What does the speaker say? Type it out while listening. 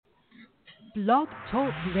Blog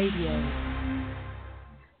Talk Radio.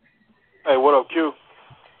 Hey, what up, Q?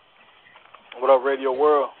 What up, Radio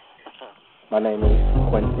World? My name is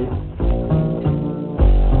Quincy,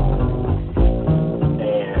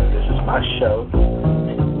 and this is my show,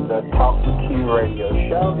 the Talk to Q Radio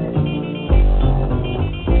Show.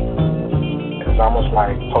 It's almost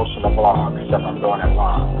like posting a blog, except I'm doing it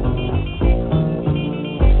live.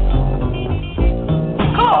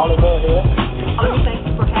 All over here. Thank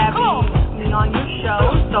you for having me on your show.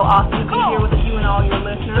 So awesome to be here with you and all your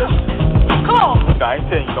listeners. I ain't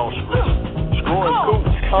saying you don't screw. Screwing's cool.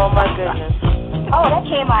 Oh my goodness. Oh, that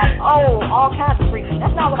came out. Oh, all kinds of freaky.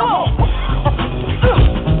 That's not what I meant.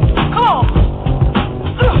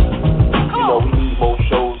 You know, we need more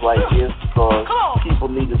shows like this because people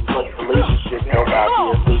need as much relationship help out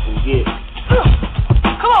here as they can get.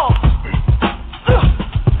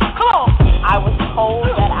 I was told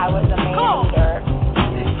that I was a man eater.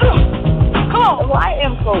 Well, I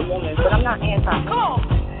am pro-woman, but I'm not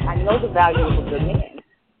anti-man. I know the value of a good man.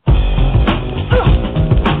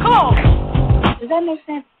 Does that make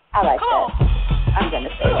sense? I like that. I'm going to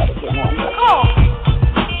say that again.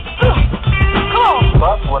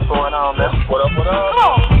 What's going on, man? What up, what up?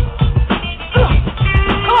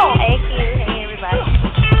 Hey, Q. Hey, everybody.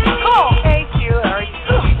 Hey, Q. How are you?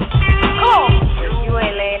 You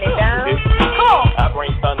ain't laying it down? I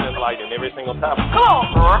bring thunder and lightning every single time.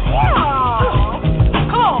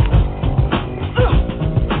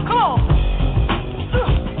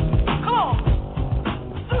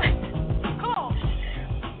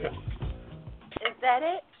 Is that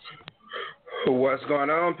it? What's going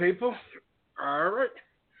on, people? All right.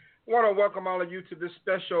 I want to welcome all of you to this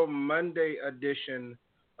special Monday edition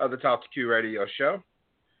of the Talk to Q Radio Show.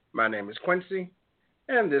 My name is Quincy,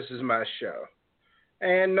 and this is my show.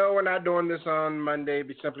 And no, we're not doing this on Monday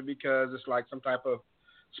simply because it's like some type of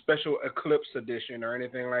special eclipse edition or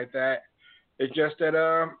anything like that. It's just that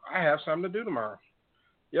I have something to do tomorrow.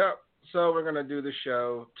 Yep. So we're going to do the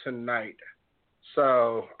show tonight.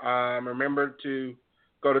 So remember to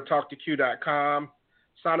go to talktoq.com,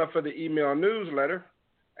 sign up for the email newsletter,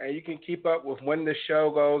 and you can keep up with when the show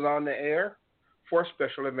goes on the air for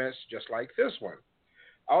special events just like this one.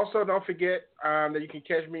 Also, don't forget that you can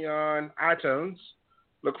catch me on iTunes.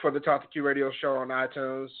 Look for the Talk to Q Radio Show on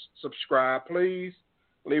iTunes. Subscribe, please.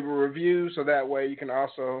 Leave a review so that way you can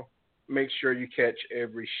also make sure you catch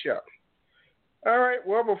every show. All right,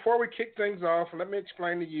 well, before we kick things off, let me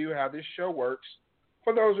explain to you how this show works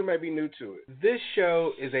for those who may be new to it. This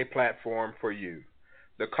show is a platform for you,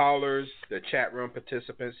 the callers, the chat room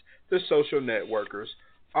participants, the social networkers.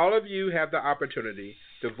 All of you have the opportunity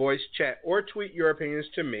to voice, chat, or tweet your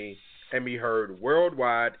opinions to me and be heard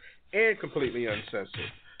worldwide and completely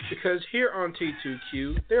uncensored. Because here on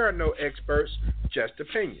T2Q, there are no experts, just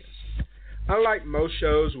opinions. Unlike most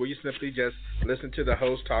shows where you simply just listen to the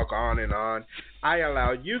host talk on and on, I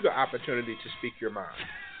allow you the opportunity to speak your mind.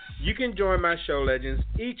 You can join my show legends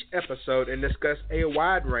each episode and discuss a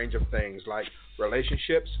wide range of things like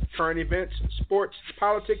relationships, current events, sports,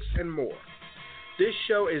 politics, and more. This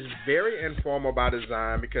show is very informal by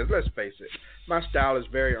design because, let's face it, my style is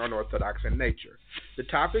very unorthodox in nature. The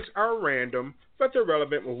topics are random, but they're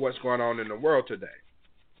relevant with what's going on in the world today.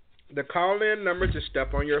 The call-in number to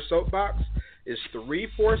step on your soapbox is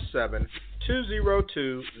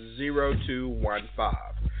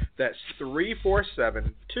 347-202-0215. That's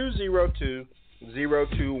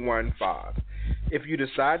 347-202-0215. If you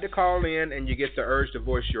decide to call in and you get the urge to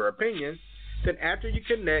voice your opinion, then after you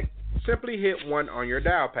connect, simply hit 1 on your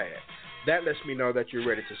dial pad. That lets me know that you're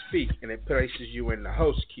ready to speak, and it places you in the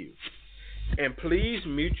host queue. And please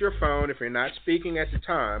mute your phone if you're not speaking at the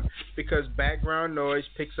time because background noise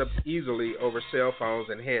picks up easily over cell phones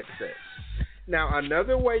and headsets. Now,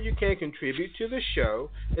 another way you can contribute to the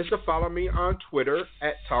show is to follow me on Twitter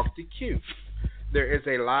at TalkToQ. There is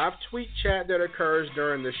a live tweet chat that occurs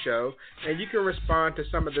during the show, and you can respond to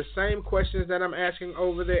some of the same questions that I'm asking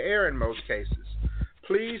over the air in most cases.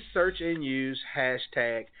 Please search and use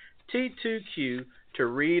hashtag T2Q to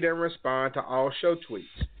read and respond to all show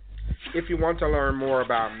tweets. If you want to learn more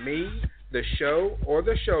about me, the show, or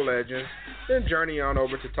the show legends, then journey on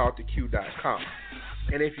over to talktoq.com.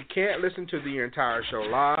 And if you can't listen to the entire show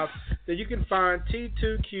live, then you can find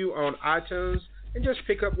T2Q on iTunes and just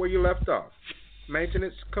pick up where you left off.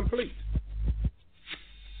 Maintenance complete.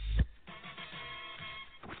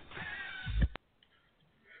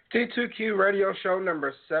 T2Q radio show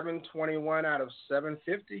number 721 out of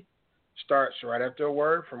 750. starts right after a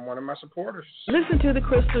word from one of my supporters. Listen to The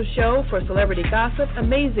Crystal Show for celebrity gossip,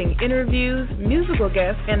 amazing interviews, musical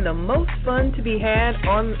guests, and the most fun to be had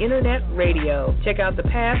on internet radio. Check out the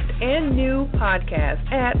past and new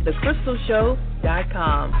podcasts at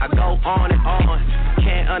thecrystalshow.com. I go on and on,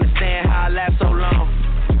 can't understand how I last so long.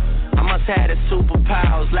 I must have the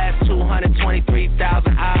superpowers, last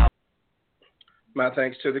 223,000 hours. My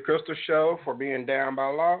thanks to The Crystal Show for being down by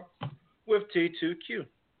law with T2Q.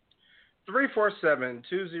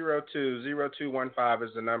 347-202-0215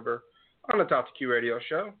 is the number on the Talk to Q radio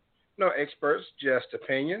show. No experts, just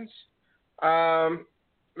opinions.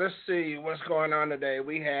 Let's see what's going on today.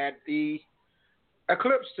 We had the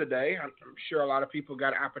eclipse today. I'm sure a lot of people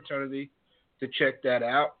got an opportunity to check that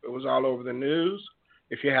out. It was all over the news.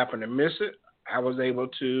 If you happen to miss it, I was able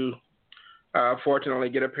to fortunately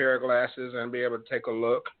get a pair of glasses and be able to take a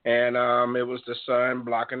look. And it was the sun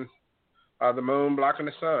blocking, the moon blocking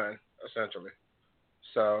the sun, essentially.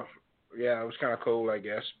 So, yeah, it was kind of cool, I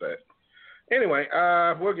guess. But anyway,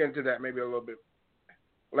 we'll get into that maybe a little bit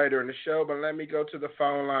later in the show. But let me go to the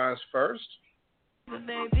phone lines first. To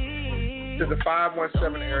the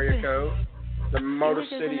 517 area code, the Motor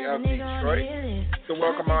City of Detroit, to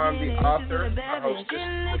welcome on the author, hostess,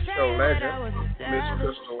 the show legend, Miss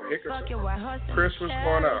Crystal Hickerson. Chris, what's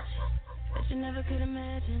going on?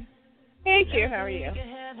 Hey, Q, how are you?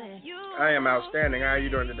 I am outstanding. How are you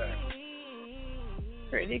doing today?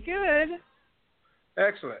 Pretty good.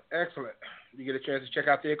 Excellent, excellent. You get a chance to check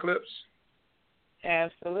out the eclipse?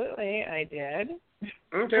 Absolutely, I did.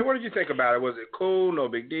 Okay, what did you think about it? Was it cool? No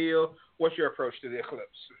big deal? What's your approach to the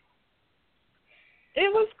eclipse?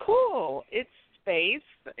 It was cool. It's space,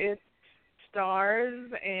 it's stars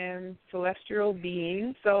and celestial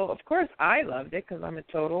beings. So, of course, I loved it because I'm a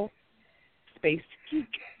total space geek.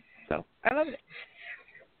 So, I loved it.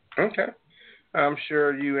 Okay. I'm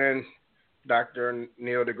sure you and Dr.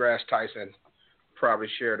 Neil deGrasse Tyson probably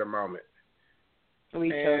shared a moment. We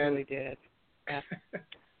totally did. Yeah.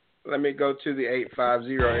 Let me go to the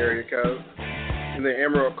 850 area code in the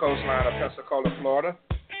Emerald Coastline of Pensacola, Florida,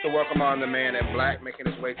 to welcome on the man in black making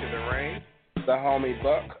his way to the ring, the homie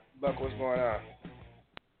Buck. Buck, what's going on?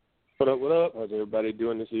 What up, what up? How's everybody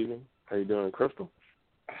doing this evening? How you doing, Crystal?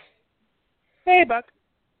 Hey, Buck.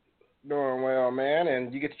 Doing well, man.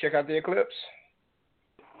 And you get to check out the eclipse?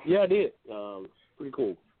 Yeah, I did. Pretty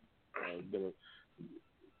cool.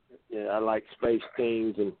 I like space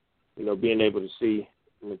things and, being able to see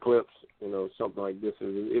an eclipse, something like this.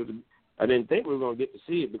 I didn't think we were going to get to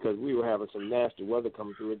see it because we were having some nasty weather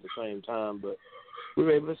coming through at the same time, but we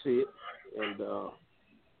were able to see it. And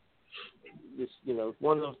it's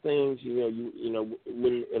one of those things.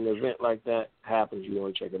 When an event like that happens, you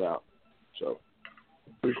want to check it out. So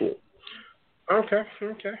pretty cool. Okay.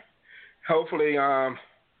 Hopefully,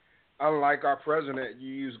 unlike our president, you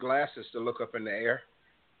use glasses to look up in the air.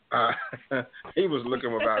 He was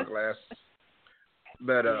looking without glasses.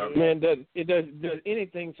 But man, does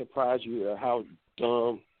anything surprise you how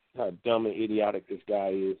dumb and idiotic this guy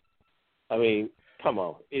is? I mean, come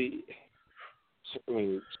on.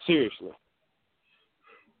 Seriously.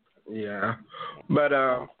 Yeah. But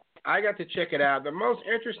I got to check it out. The most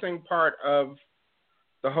interesting part of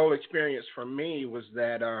the whole experience for me was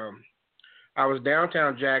that I was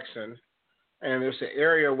downtown Jackson, and there's an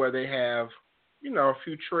area where they have, a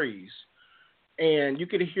few trees. And you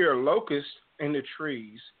could hear locusts in the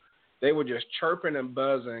trees. They were just chirping and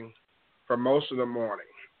buzzing for most of the morning.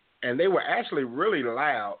 And they were actually really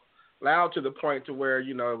loud to the point to where,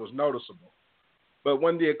 it was noticeable. But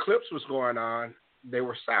when the eclipse was going on, they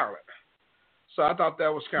were silent. So I thought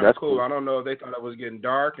that was kind of cool. I don't know if they thought it was getting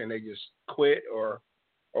dark and they just quit or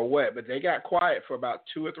what, but they got quiet for about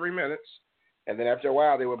 2 or 3 minutes. And then after a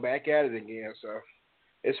while, they were back at it again. So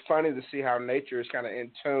it's funny to see how nature is kind of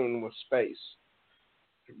in tune with space.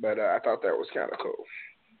 But I thought that was kind of cool.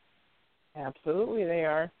 Absolutely, they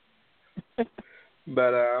are.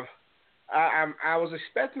 But I was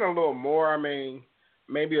expecting a little more. I mean,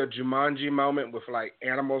 maybe a Jumanji moment with like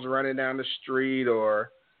animals running down the street,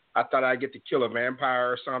 or I thought I'd get to kill a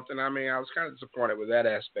vampire or something. I mean, I was kind of disappointed with that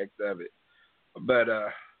aspect of it. But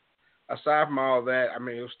aside from all that, I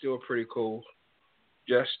mean, it was still pretty cool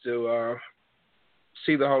just to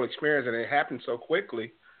see the whole experience, and it happened so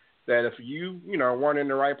quickly that if you weren't in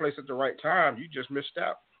the right place at the right time, you just missed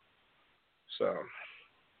out. So,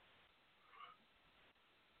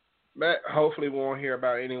 but hopefully we won't hear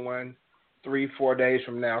about anyone 3-4 days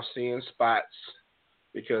from now seeing spots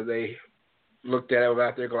because they looked at it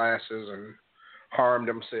without their glasses and harmed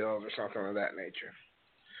themselves or something of that nature.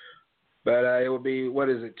 But it will be,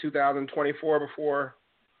 2024 before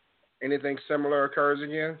anything similar occurs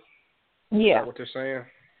again? Yeah. Is that what they're saying?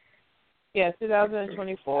 Yeah,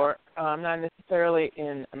 2024. Not necessarily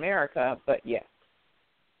in America, but yes.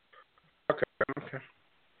 Okay.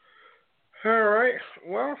 All right.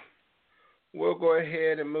 Well, we'll go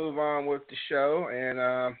ahead and move on with the show.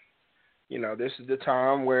 And, this is the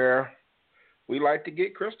time where we like to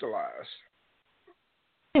get crystallized.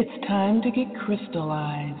 It's time to get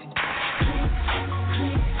crystallized.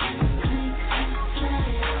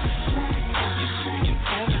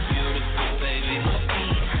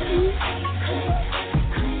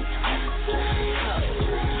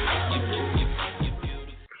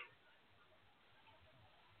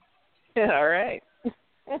 All right.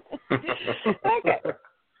 Okay.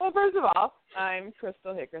 Well, first of all, I'm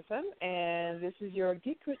Crystal Hickerson, and this is your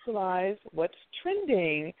Get Crystallized What's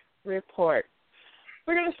Trending report.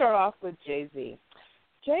 We're going to start off with Jay-Z.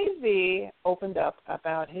 Jay-Z opened up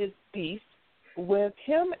about his beef with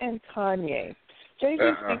him and Kanye.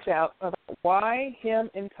 Jay-Z speaks out about why him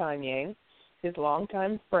and Kanye, his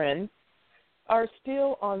longtime friend, are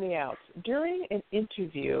still on the outs. During an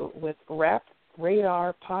interview with Rap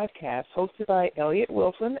Radar podcast hosted by Elliott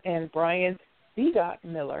Wilson and Brian B.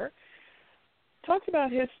 Miller, talked about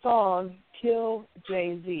his song Kill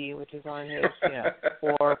Jay-Z, which is on his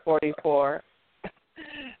 444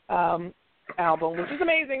 album, which is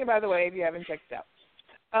amazing, by the way, if you haven't checked it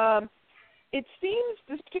out. It seems,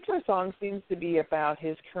 this particular song seems to be about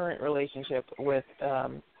his current relationship with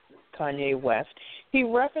Kanye West. He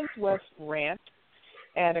referenced West's rant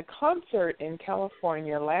at a concert in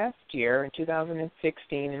California last year, in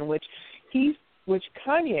 2016, in which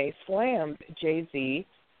Kanye slammed Jay-Z,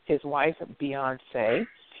 his wife Beyonce,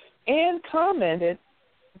 and commented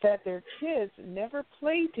that their kids never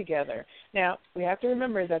played together. Now, we have to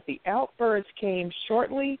remember that the outbursts came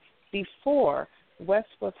shortly before West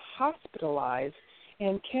was hospitalized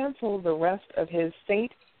and canceled the rest of his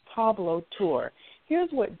St. Pablo tour. Here's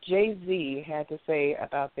what Jay-Z had to say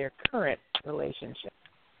about their current relationship.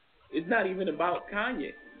 It's not even about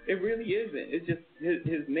Kanye. It really isn't. It's just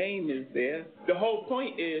his name is there. The whole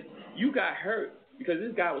point is you got hurt because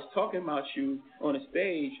this guy was talking about you on a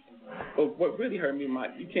stage. But what really hurt me,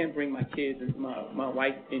 you can't bring my kids and my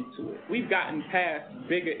wife into it. We've gotten past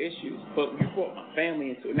bigger issues, but you brought my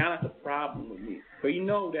family into it. Now that's a problem with me. But you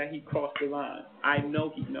know that he crossed the line. I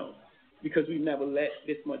know he knows because we've never let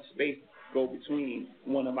this much space go between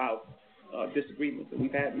one of our disagreements, and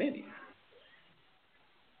we've had many.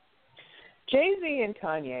 Jay-Z and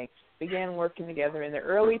Kanye began working together in the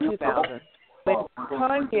early 2000s, but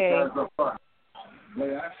Kanye...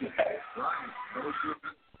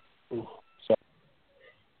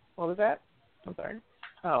 What was that? I'm sorry.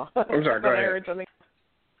 Oh. I'm sorry, go ahead. I heard something.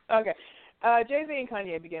 Okay. Jay-Z and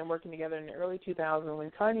Kanye began working together in the early 2000s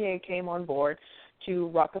when Kanye came on board to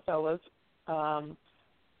Rockefeller's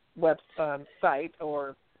site,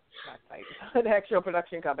 or not site, the actual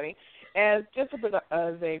production company, as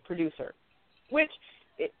a producer. Which,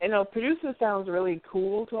 producer sounds really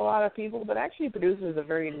cool to a lot of people, but actually producer is a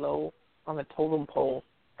very low on the totem pole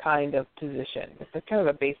kind of position. It's a kind of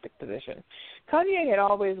a basic position. Kanye had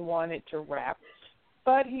always wanted to rap,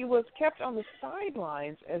 but he was kept on the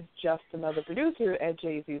sidelines as just another producer at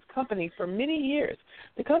Jay-Z's company for many years.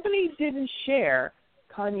 The company didn't share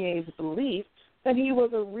Kanye's belief that he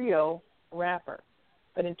was a real rapper.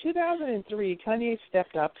 But in 2003, Kanye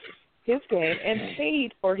stepped up his game and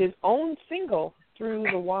paid for his own single Through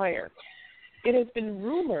the Wire. It has been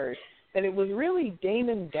rumored that it was really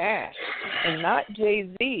Damon Dash and not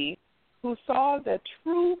Jay-Z who saw the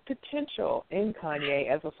true potential in Kanye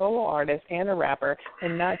as a solo artist and a rapper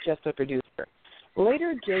and not just a producer.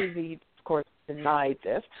 Later, Jay-Z, of course, denied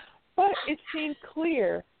this, but it seemed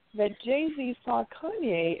clear that Jay-Z saw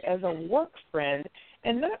Kanye as a work friend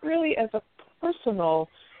and not really as a personal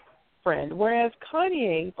friend, whereas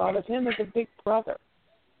Kanye thought of him as a big brother.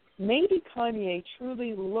 Maybe Kanye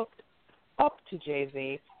truly looked up to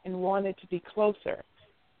Jay-Z and wanted to be closer.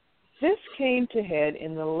 This came to head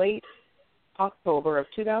in the late October of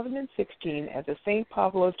 2016 at the St.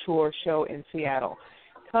 Pablo Tour show in Seattle.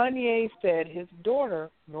 Kanye said his daughter,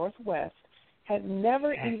 Northwest, had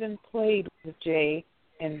never even played with Jay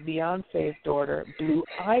and Beyonce's daughter, Blue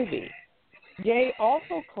Ivy. Ye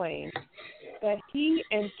also claimed that he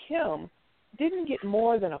and Kim didn't get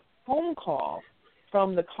more than a phone call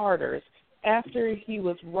from the Carters after Kim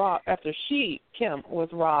was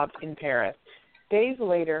robbed in Paris. Days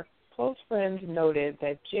later, close friends noted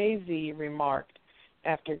that Jay-Z remarked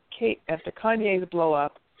after Kanye's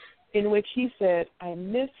blow-up, in which he said, "I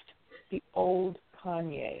missed the old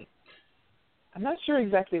Kanye." I'm not sure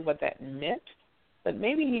exactly what that meant, but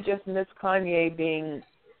maybe he just missed Kanye being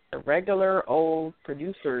a regular old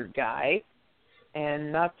producer guy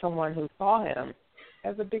and not someone who saw him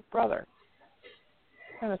as a big brother.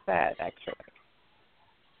 Kind of sad, actually.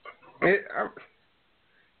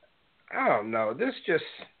 I don't know. This just,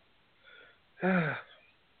 I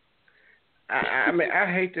mean,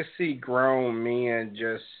 I hate to see grown men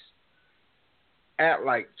just act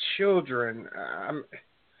like children.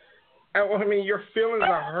 I mean, your feelings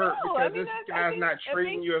are hurt because this guy's not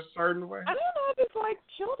treating you a certain way. I don't know if it's like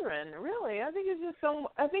children, really. I think it's just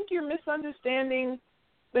I think you're misunderstanding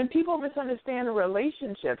when people misunderstand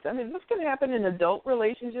relationships. I mean, this can happen in adult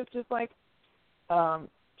relationships just like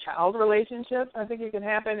child relationships. I think it can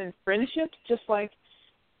happen in friendships just like,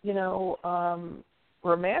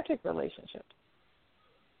 romantic relationships.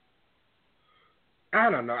 I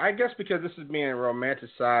don't know. I guess because this is being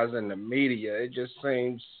romanticized in the media, it just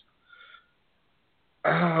seems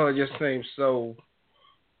so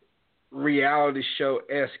reality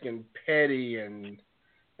show-esque and petty and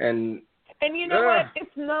you know what? It's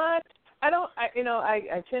not.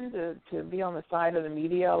 I tend to be on the side of the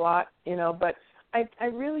media a lot, but I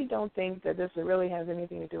really don't think that this really has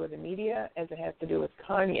anything to do with the media as it has to do with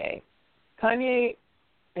Kanye. Kanye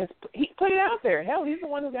he put it out there. Hell, he's the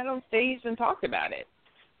one who got on stage and talked about it.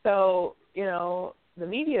 So, the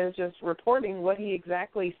media is just reporting what he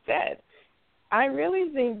exactly said. I really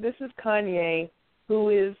think this is Kanye, who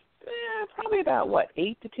is probably about,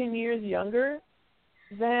 8 to 10 years younger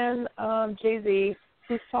than Jay-Z,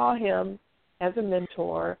 who saw him as a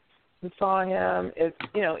mentor, who saw him as,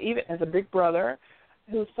 even as a big brother,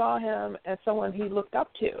 who saw him as someone he looked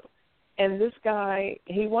up to. And this guy,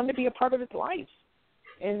 he wanted to be a part of his life.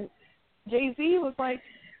 And Jay-Z was like,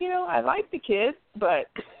 I like the kid, but,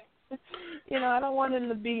 I don't want him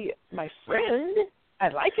to be my friend. I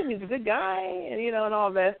like him. He's a good guy, and, and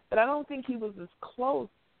all that. But I don't think he was as close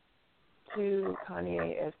to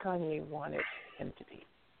Kanye as Kanye wanted him to be.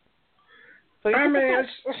 So I mean,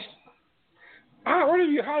 how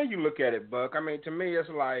do you look at it, Buck? I mean, to me, it's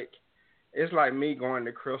like me going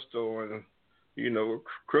to Crystal and,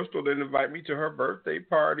 Crystal didn't invite me to her birthday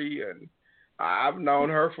party, and I've known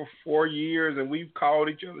her for 4 years, and we've called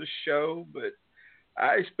each other's show, but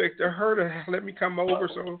I expected her to let me come over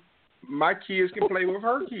so my kids can play with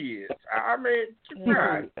her kids. I mean,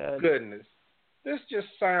 my goodness. This just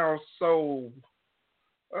sounds so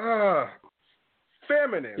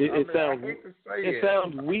feminine. It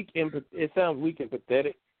sounds weak and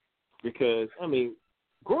pathetic because,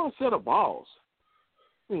 grow a set of balls.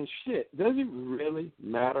 Shit, does it really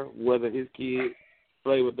matter whether his kids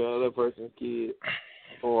play with the other person's kid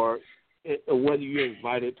or whether you're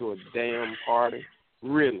invited to a damn party?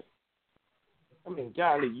 Really?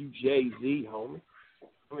 Golly, you Jay-Z, homie.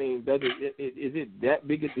 Is it that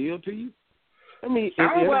big a deal to you? Actually,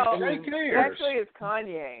 it's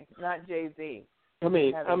Kanye, not Jay-Z.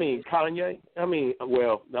 Kanye.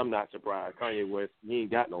 Well, I'm not surprised. Kanye West, he ain't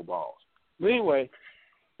got no balls. But anyway,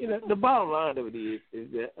 the bottom line of it is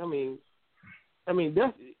that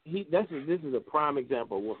this is a prime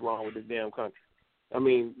example of what's wrong with this damn country.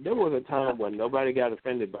 There was a time when nobody got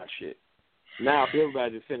offended by shit. Now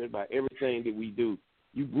everybody's offended by everything that we do.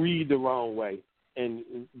 You breathe the wrong way, and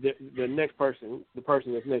the next person, the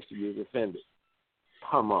person that's next to you, is offended.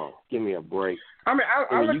 Come on, give me a break. I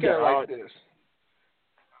look at it like this.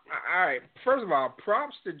 All right, first of all,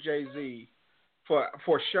 props to Jay-Z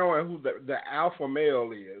for showing who the alpha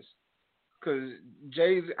male is. Because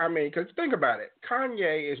because think about it.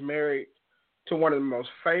 Kanye is married to one of the most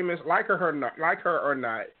famous, like her or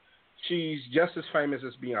not, she's just as famous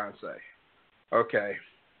as Beyonce. Okay.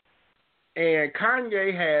 And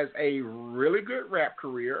Kanye has a really good rap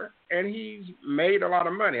career, and he's made a lot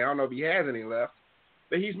of money. I don't know if he has any left,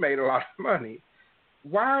 but he's made a lot of money.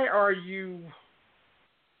 Why are you...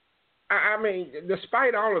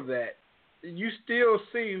 despite all of that, you still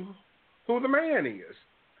see who the man is.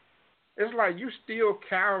 It's like you still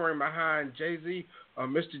cowering behind Jay-Z.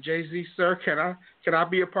 Mr. Jay-Z, sir, can I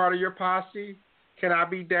be a part of your posse? Can I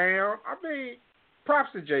be down?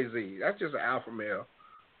 Props to Jay-Z. That's just an alpha male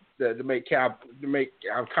to make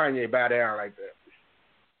Kanye bow down like that.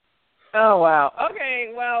 Oh, wow.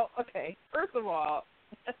 Okay. First of all,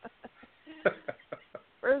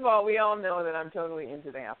 we all know that I'm totally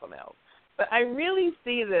into the alpha males. But I really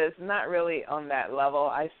see this not really on that level.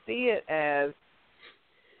 I see it as,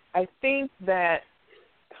 I think that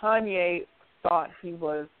Kanye thought he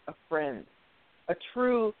was a friend, a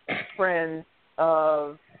true friend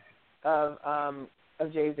of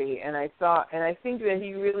Jay-Z, and I think that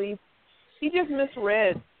he just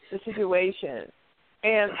misread the situation,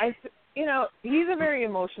 and he's a very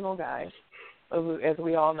emotional guy, as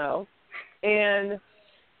we all know, and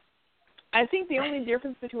I think the only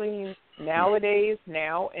difference between nowadays,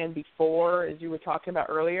 now, and before, as you were talking about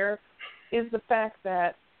earlier, is the fact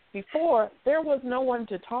that before there was no one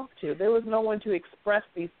to talk to. There was no one to express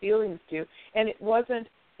these feelings to, and it wasn't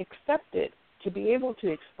accepted to be able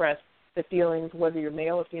to express the feelings, whether you're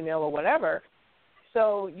male or female or whatever.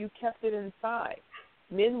 So you kept it inside.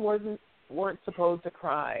 Men weren't supposed to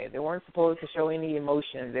cry. They weren't supposed to show any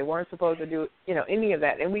emotion. They weren't supposed to do, any of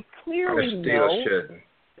that. And we clearly know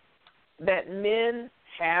that men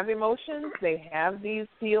have emotions. They have these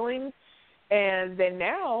feelings. And then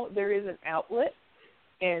now there is an outlet.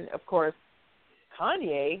 And, of course,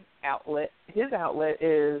 Kanye his outlet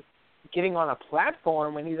is getting on a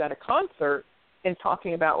platform when he's at a concert and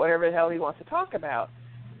talking about whatever the hell he wants to talk about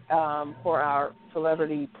for our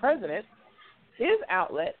celebrity president. His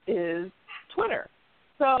outlet is Twitter.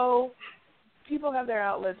 So people have their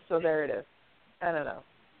outlets, so there it is. I don't know.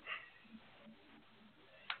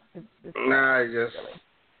 It's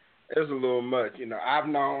a little much. I've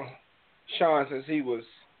known Sean since he was,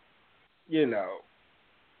 didn't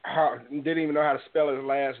even know how to spell his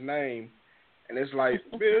last name. And it's like,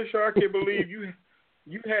 man, Sean, I can't believe you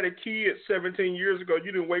had a kid 17 years ago.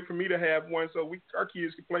 You didn't wait for me to have one so our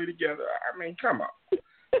kids could play together. I mean, come on.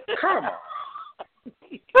 Come on.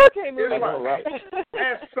 Okay, moving on. Right.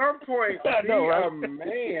 At some point, a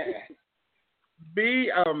man. Be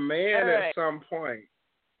a man at some point.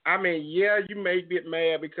 I mean, yeah, you may get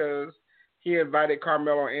mad because he invited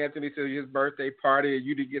Carmelo Anthony to his birthday party and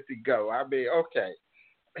you didn't get to go. I mean, okay.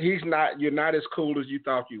 You're not as cool as you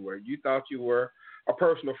thought you were. You thought you were a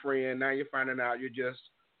personal friend. Now you're finding out you're just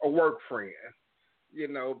a work friend.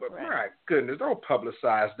 But my goodness, don't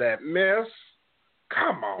publicize that mess.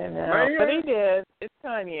 Come on, man. But he did. It's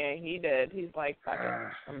Kanye. He did. He's like, fuck it.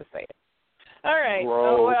 I'm going to say it. All right.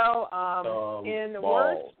 In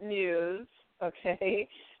worse news, okay,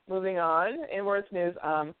 moving on. In worse news,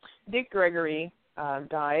 Dick Gregory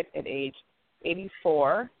died at age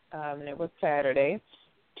 84, and it was Saturday.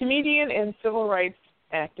 Comedian and civil rights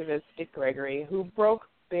activist Dick Gregory, who broke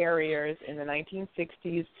barriers in the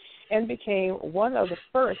 1960s and became one of the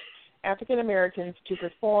first African Americans to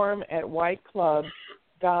perform at white clubs,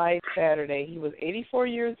 died Saturday. He was 84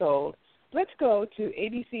 years old. Let's go to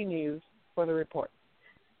ABC News for the report.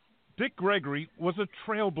 Dick Gregory was a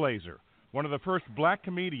trailblazer, one of the first black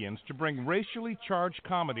comedians to bring racially charged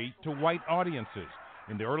comedy to white audiences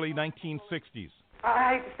in the early 1960s.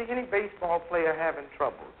 I hate to see any baseball player having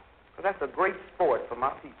troubles, because that's a great sport for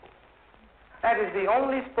my people. That is the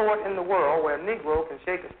only sport in the world where a Negro can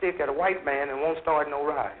shake a stick at a white man and won't start no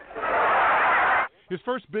riot. His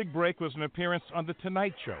first big break was an appearance on The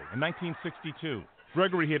Tonight Show in 1962.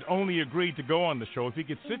 Gregory had only agreed to go on the show if he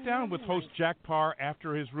could sit down with host Jack Paar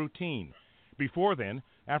after his routine. Before then,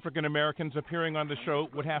 African Americans appearing on the show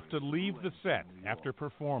would have to leave the set after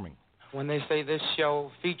performing. When they say this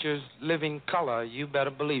show features living color, you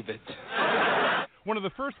better believe it. One of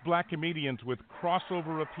the first black comedians with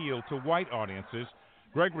crossover appeal to white audiences,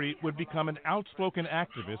 Gregory would become an outspoken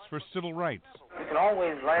activist for civil rights. You can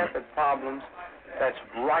always laugh at problems that's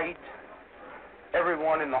right.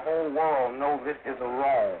 Everyone in the whole world knows this is a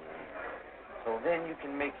wrong. So then you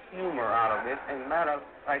can make humor out of it, and matter of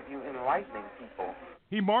fact, you're enlightening people.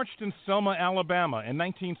 He marched in Selma, Alabama in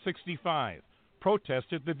 1965,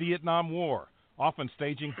 protested the Vietnam War, often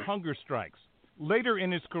staging hunger strikes. Later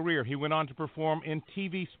in his career, he went on to perform in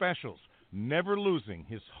TV specials, never losing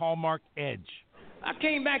his hallmark edge. I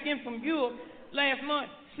came back in from Europe last month,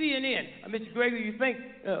 CNN. Mr. Gregory, you think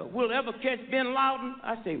we'll ever catch Bin Laden?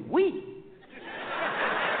 I say, we.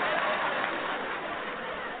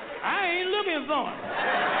 I ain't looking for him.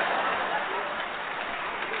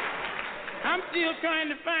 I'm still trying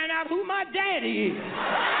to find out who my daddy is.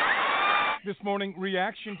 This morning,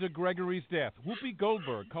 reaction to Gregory's death. Whoopi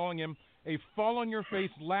Goldberg calling him a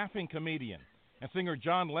fall-on-your-face laughing comedian. And singer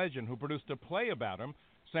John Legend, who produced a play about him,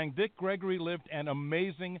 saying Dick Gregory lived an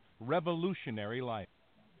amazing, revolutionary life.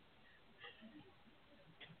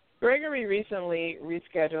 Gregory recently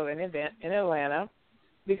rescheduled an event in Atlanta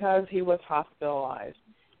because he was hospitalized.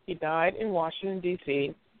 He died in Washington,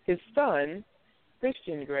 D.C. His son,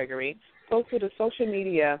 Christian Gregory, posted to social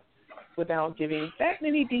media without giving that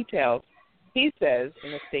many details. He says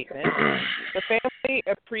in a statement, the family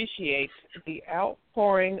appreciates the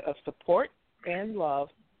outpouring of support and love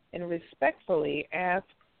and respectfully asks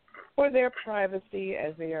for their privacy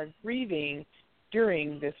as they are grieving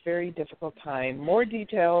during this very difficult time. More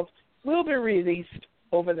details will be released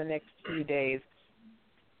over the next few days.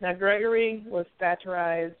 Now, Gregory was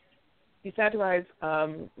satirized. He satirized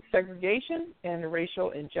segregation and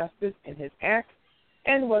racial injustice in his act.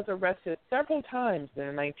 and was arrested several times in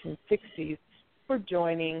the 1960s for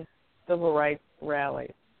joining civil rights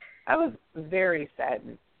rallies. I was very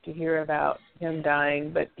saddened to hear about him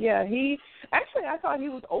dying, but yeah, I thought he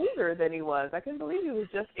was older than he was. I couldn't believe he was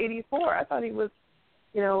just 84. I thought he was,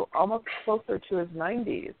 almost closer to his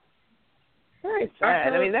 90s. Very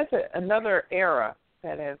sad. I mean, that's another era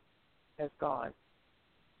that has gone.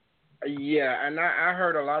 Yeah, and I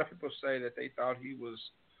heard a lot of people say that they thought he was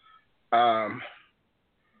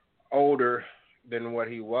older than what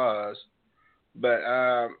he was. But,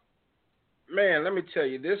 man, let me tell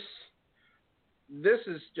you, this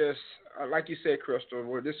is just, like you said,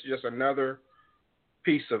 Crystal, this is just another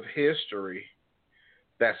piece of history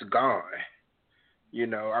that's gone.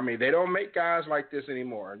 I mean, they don't make guys like this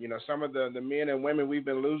anymore. Some of the men and women we've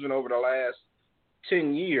been losing over the last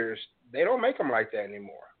 10 years, they don't make them like that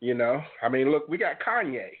anymore. I mean, look, we got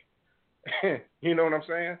Kanye. You know what I'm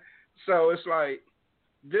saying? So it's like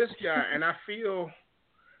this guy, and I feel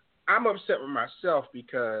I'm upset with myself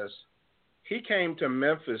because he came to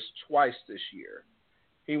Memphis twice this year.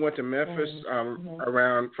 He went to Memphis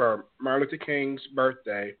around for Martin Luther King's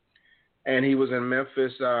birthday, and he was in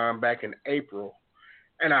Memphis back in April.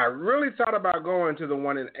 And I really thought about going to the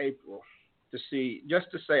one in April to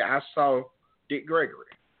say I saw Dick Gregory.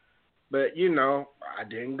 But, I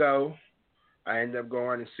didn't go. I ended up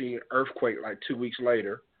going and seeing Earthquake like 2 weeks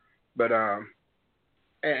later. But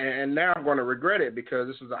and now I'm going to regret it because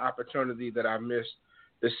this is an opportunity that I missed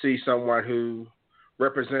to see someone who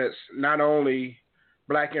represents not only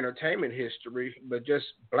black entertainment history, but just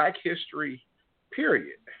black history,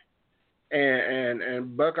 period.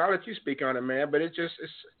 And Buck, I'll let you speak on it, man. But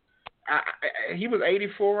he was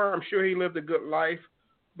 84. I'm sure he lived a good life,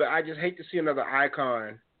 but I just hate to see another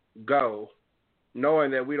icon go,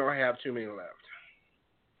 knowing that we don't have too many left.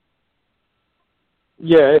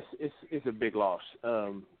 Yeah, it's a big loss.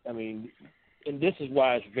 I mean, and this is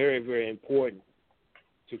why it's very, very important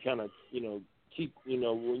to kind of keep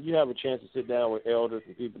when you have a chance to sit down with elders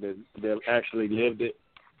and people that actually lived it,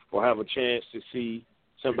 or have a chance to see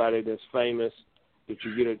somebody that's famous, that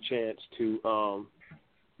you get a chance to,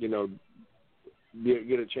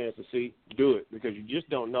 get a chance to see, do it, because you just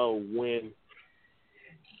don't know when,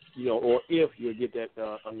 or if you'll get that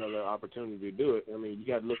another opportunity to do it. I mean, you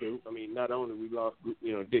got to look at. I mean, not only we lost,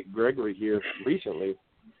 Dick Gregory here recently,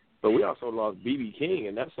 but we also lost B.B. King,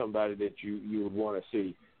 and that's somebody that you would want to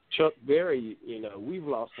see. Chuck Berry, we've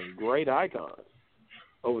lost some great icons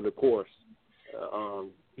over the course,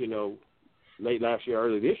 late last year,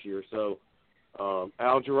 early this year. So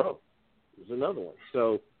Al Jarreau is another one.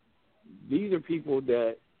 So these are people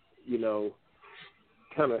that,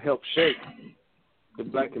 kind of help shape the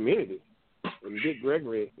black community. And Dick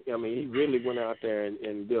Gregory, I mean, he really went out there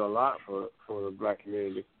and did a lot for the black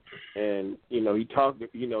community. And, he talked,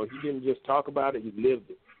 he didn't just talk about it, he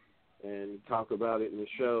lived it. And talk about it in the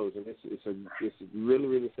shows. And it's really,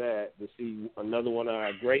 really sad to see another one of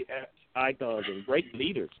our great icons and great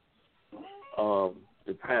leaders to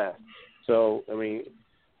pass. So, I mean,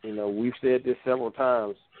 we've said this several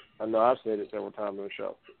times. I know I've said it several times on the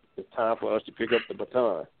show. It's time for us to pick up the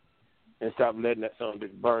baton and stop letting that something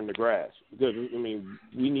burn the grass. Because, I mean,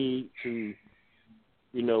 we need to,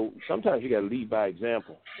 sometimes you got to lead by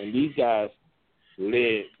example. And these guys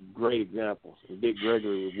led great examples. And Dick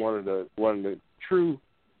Gregory was one of the true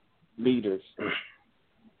leaders,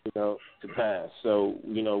 to pass. So,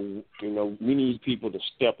 we need people to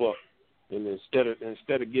step up. And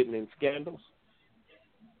instead of getting in scandals,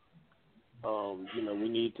 we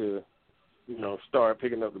need to, start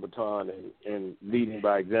picking up the baton and leading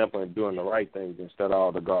by example and doing the right things instead of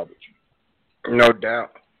all the garbage. No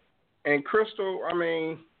doubt. And Crystal, I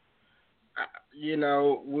mean,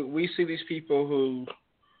 we see these people who,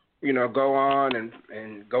 go on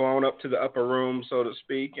and go on up to the upper room, so to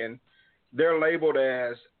speak, and they're labeled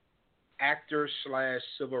as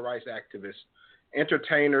actors/civil rights activists,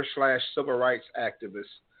 entertainers/civil rights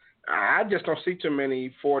activists. I just don't see too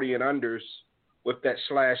many 40 and unders with that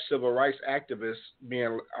 /civil rights activists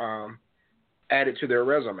being added to their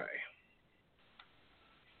resume.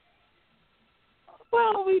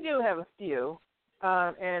 Well, we do have a few,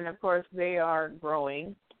 and of course they are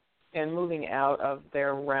growing and moving out of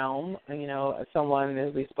their realm. Someone,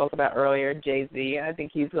 as we spoke about earlier, Jay-Z, I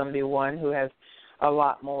think he's going to be one who has a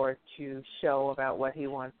lot more to show about what he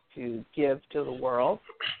wants to give to the world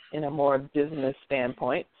in a more business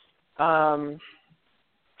standpoint.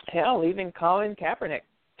 Hell, even Colin Kaepernick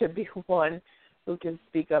could be one who can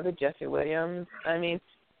speak of it, Jesse Williams. I mean,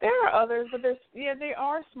 there are others, but they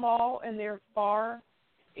are small and they're far,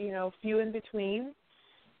 few in between,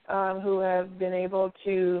 who have been able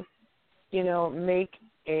to make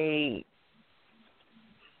a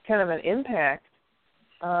kind of an impact.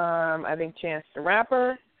 I think Chance the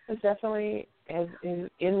Rapper is definitely has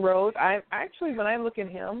inroads. I actually, when I look at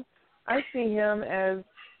him, I see him as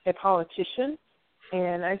a politician,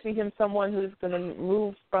 and I see him someone who's going to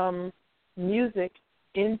move from music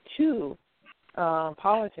into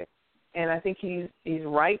politics. And I think he's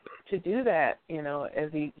ripe to do that,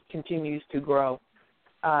 as he continues to grow,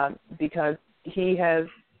 because he has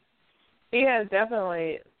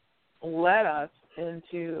definitely led us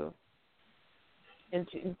into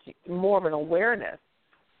more of an awareness.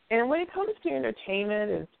 And when it comes to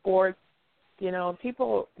entertainment and sports,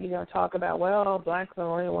 people, talk about, well, blacks are the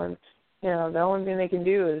only ones, the only thing they can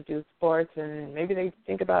do is do sports, and maybe they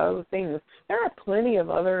think about other things. There are plenty of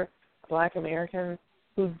other black Americans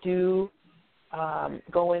who do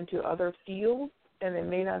go into other fields, and it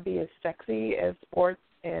may not be as sexy as sports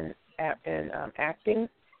and acting,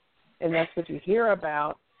 and that's what you hear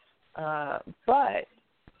about. But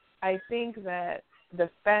I think that the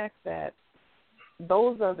fact that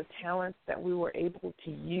those are the talents that we were able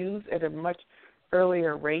to use at a much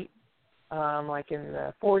earlier rate, like in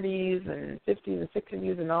the 40s and 50s and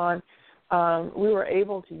 60s and on, we were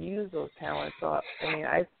able to use those talents. So,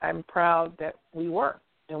 I'm proud that we were.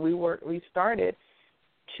 And we started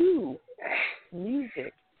two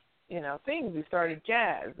music, things. We started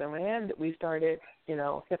jazz, and we started,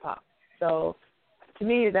 hip-hop. So, to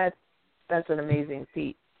me, that's an amazing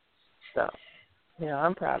feat. So,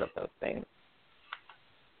 I'm proud of those things.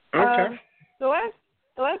 Okay. The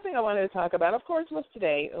last thing I wanted to talk about, of course, was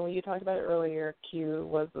today. When you talked about it earlier, Q,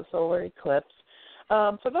 was the solar eclipse.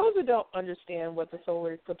 For those who don't understand what the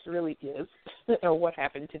solar eclipse really is, or what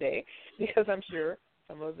happened today, because I'm sure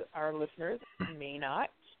some of our listeners may not.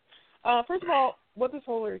 First of all, what the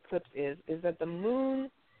solar eclipse is that the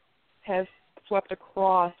moon has swept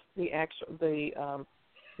across the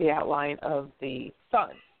outline of the sun.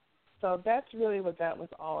 So that's really what that was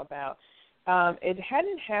all about. It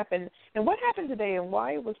hadn't happened, and what happened today and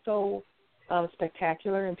why it was so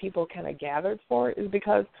spectacular and people kind of gathered for it is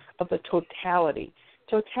because of the totality.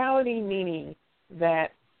 Totality meaning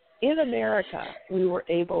that in America we were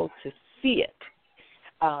able to see it,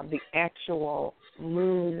 the actual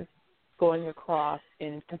moon going across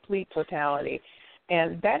in complete totality.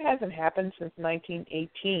 And that hasn't happened since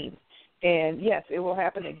 1918. And, yes, it will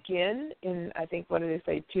happen again in, I think, what did they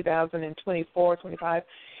say, 2024, 25.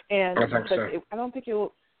 And I think so. I don't think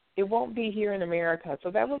it won't be here in America.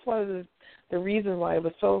 So that was one of the reasons why it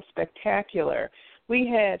was so spectacular. We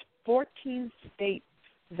had 14 states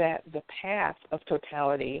that the path of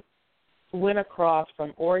totality went across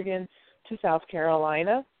from Oregon to South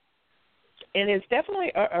Carolina. And it's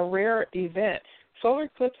definitely a rare event. Solar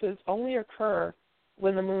eclipses only occur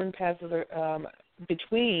when the moon passes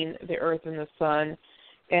between the Earth and the sun,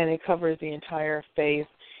 and it covers the entire face.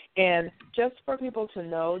 And just for people to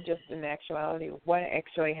know, just in actuality, what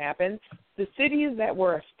actually happened, the cities that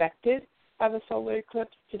were affected by the solar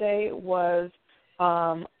eclipse today was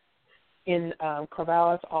in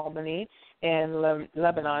Corvallis, Albany, and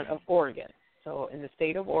Lebanon of Oregon. So in the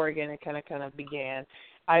state of Oregon, it kind of began.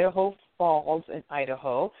 Idaho Falls in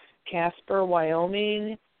Idaho, Casper,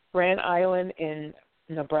 Wyoming, Grand Island in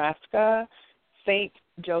Nebraska, St.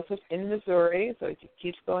 Joseph in Missouri, so it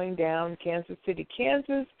keeps going down, Kansas City,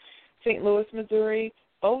 Kansas, St. Louis, Missouri,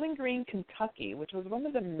 Bowling Green, Kentucky, which was one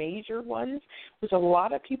of the major ones, which a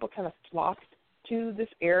lot of people kind of flocked to this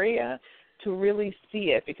area to really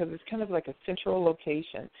see it because it's kind of like a central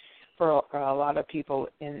location for a lot of people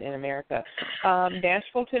in America.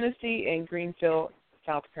 Nashville, Tennessee, and Greenville,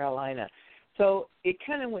 South Carolina. So it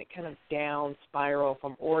kind of went down spiral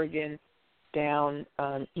from Oregon down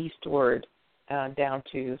eastward down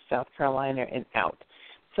to South Carolina and out.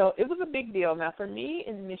 So it was a big deal. Now, for me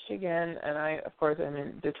in Michigan, and I'm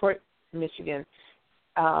in Detroit, Michigan,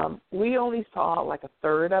 we only saw like a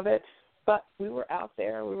third of it, but we were out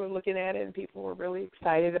there, we were looking at it, and people were really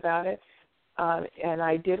excited about it. And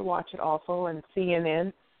I did watch it also on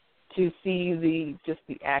CNN to see the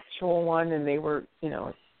actual one, and they were,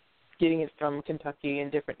 getting it from Kentucky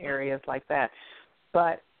and different areas like that.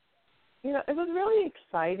 But, it was really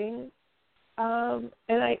exciting. And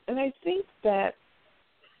I think that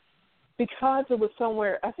because it was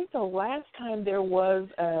somewhere, I think the last time there was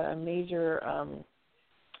a major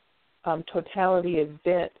totality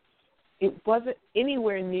event, it wasn't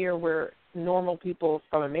anywhere near where normal people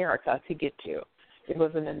from America could get to. It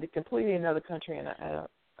was in a completely another country, and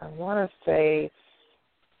I want to say,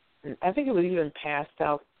 I think it was even past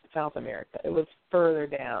South America. It was further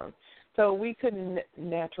down. So we couldn't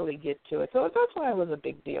naturally get to it. So that's why it was a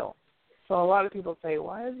big deal. So a lot of people say,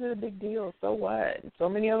 why is it a big deal? So what? So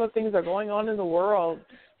many other things are going on in the world.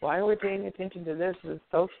 Why are we paying attention to this? It's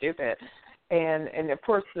so stupid. And of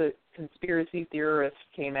course, the conspiracy theorists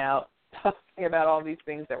came out talking about all these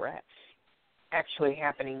things that were actually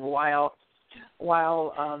happening while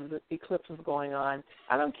the eclipse was going on.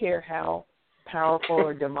 I don't care how powerful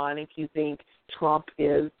or demonic you think Trump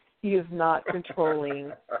is. He is not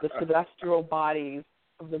controlling the celestial bodies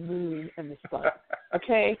of the moon and the sun.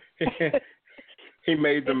 Okay? He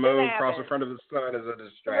made the moon cross in front of the sun as a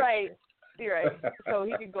distraction. Right. So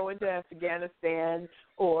he could go into Afghanistan,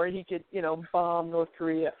 or he could, bomb North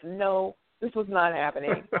Korea. No, this was not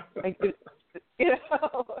happening.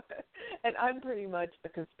 And I'm pretty much a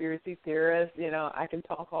conspiracy theorist. I can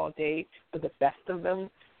talk all day for the best of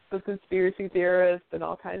them, the conspiracy theorists and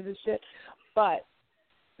all kinds of shit. But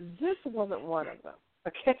this wasn't one of them.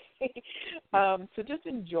 Okay, so just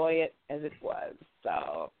enjoy it as it was.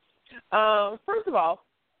 So, first of all,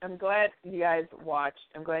 I'm glad you guys watched.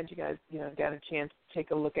 I'm glad you guys, got a chance to take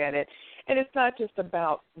a look at it. And it's not just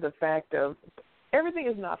about the fact of everything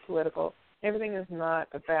is not political. Everything is not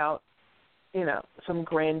about, some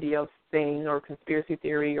grandiose thing or conspiracy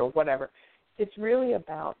theory or whatever. It's really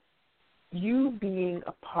about you being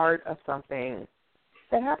a part of something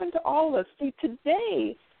that happened to all of us. See,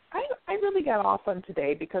 today, I really got off on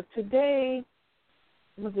today because today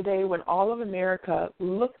was the day when all of America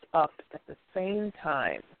looked up at the same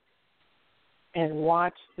time and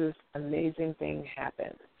watched this amazing thing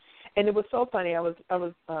happen. And it was so funny. I was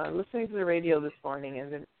listening to the radio this morning,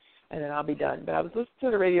 and then I'll be done. But I was listening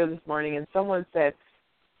to the radio this morning, and someone said,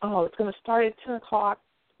 "Oh, it's going to start at 10 o'clock,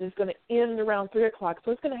 and it's going to end around 3 o'clock,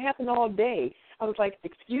 so it's going to happen all day." I was like,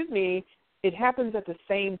 "Excuse me, it happens at the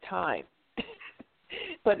same time."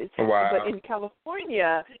 But in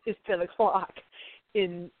California, it's 10 o'clock.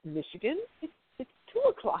 In Michigan, it's 2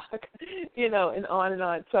 o'clock, and on and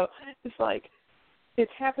on. So it's like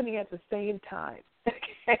it's happening at the same time.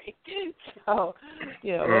 Okay, so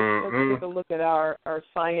let's take a look at our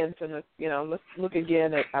science and let's look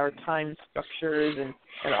again at our time structures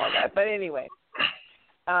and all that. But anyway,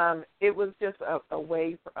 it was just a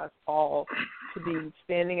way for us all to be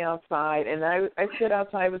standing outside, and I stood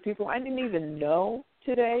outside with people I didn't even know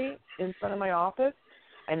today in front of my office.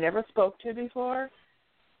 I never spoke to before,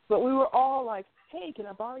 but we were all like, "Hey, can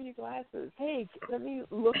I borrow your glasses? Hey, let me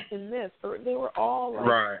look in this." Or they were all like,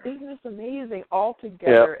 right. "Isn't this amazing?" All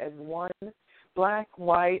together as one, black,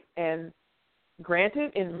 white, and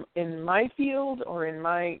granted, in my field or in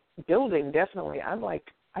my building, definitely, I'm like,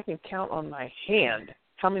 I can count on my hand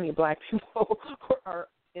how many black people are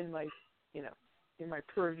in my, in my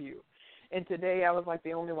purview. And today I was like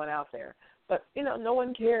the only one out there. But, no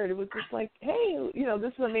one cared. It was just like, hey,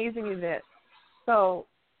 this is an amazing event. So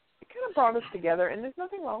it kind of brought us together, and there's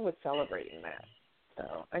nothing wrong with celebrating that.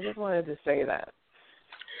 So I just wanted to say that.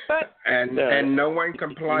 But and no one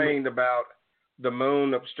complained about the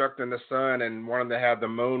moon obstructing the sun and wanting to have the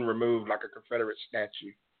moon removed like a Confederate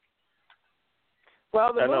statue.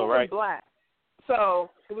 Well, the moon was black. So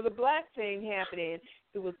it was a black thing happening.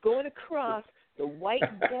 It was going across the white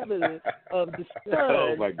devil of the sun.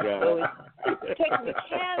 Oh, my God. So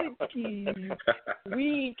technicality,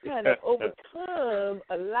 we kind of overcome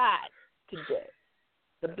a lot today.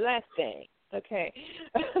 The black thing. Okay.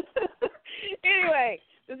 Anyway,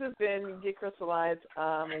 this has been Get Crystallized,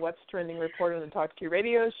 What's Trending report on the Talk to You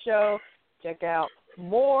radio show. Check out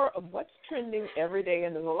more of what's trending every day,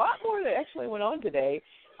 and there's a lot more that actually went on today.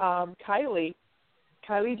 Kylie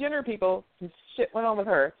Jenner, people, some shit went on with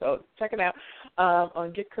her, so check it out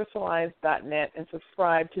on getcrystallized.net and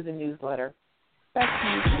subscribe to the newsletter. Back to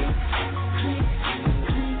you, Steve.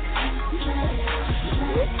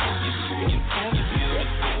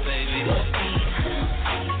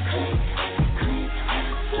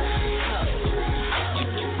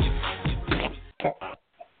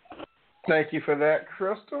 Thank you for that,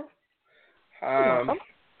 Crystal.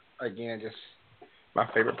 Again, just my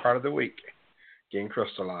favorite part of the week, getting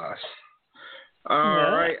crystallized. All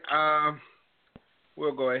right.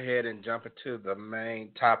 We'll go ahead and jump into the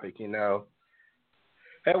main topic,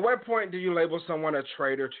 At what point do you label someone a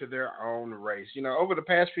traitor to their own race? Over the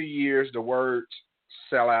past few years, the words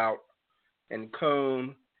sellout and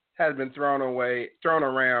coon has been thrown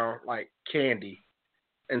around like candy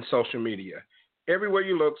in social media. Everywhere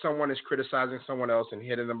you look, someone is criticizing someone else and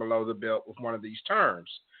hitting them below the belt with one of these terms.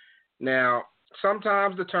 Now,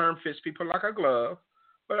 sometimes the term fits people like a glove,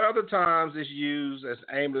 but other times it's used as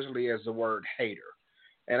aimlessly as the word hater.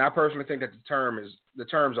 And I personally think that the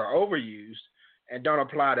terms are overused and don't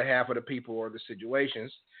apply to half of the people or the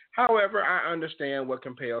situations. However, I understand what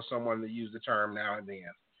compels someone to use the term now and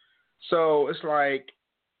then. So it's like,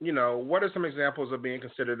 what are some examples of being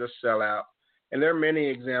considered a sellout? And there are many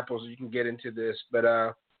examples. You can get into this, but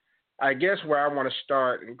I guess where I want to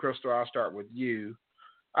start, and Crystal, I'll start with you.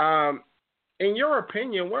 In your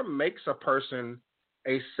opinion, what makes a person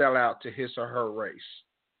a sellout to his or her race?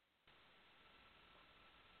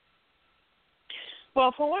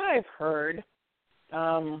 Well, from what I've heard,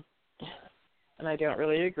 and I don't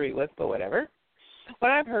really agree with, but whatever. What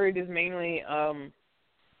I've heard is mainly a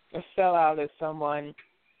sellout is someone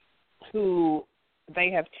who they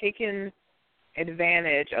have taken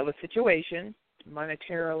advantage of a situation,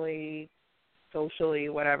 monetarily, socially,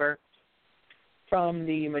 whatever, from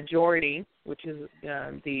the majority, which is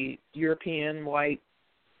the European, white,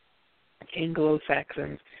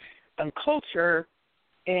 Anglo-Saxon culture,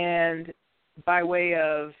 and by way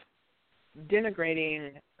of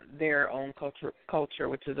denigrating their own culture,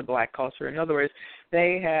 which is a black culture. In other words,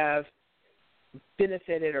 they have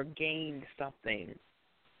benefited or gained something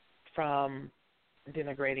from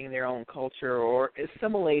denigrating their own culture or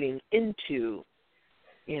assimilating into,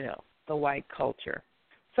 the white culture.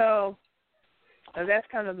 So that's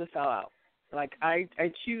kind of the sellout. Like I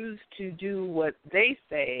choose to do what they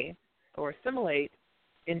say or assimilate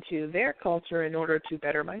into their culture in order to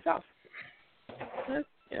better myself.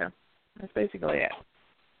 That's basically it.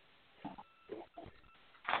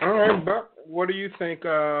 All right, Buck, what do you think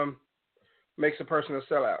makes a person a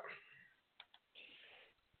sellout?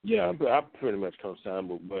 Yeah, I pretty much co-sign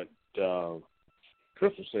with what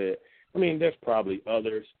Crystal said. I mean, there's probably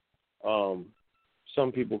others.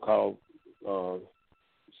 Some people call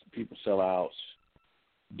people sellouts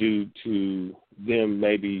due to them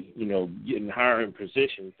maybe, getting higher in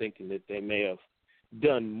position, thinking that they may have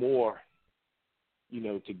done more,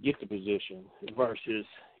 to get the position versus,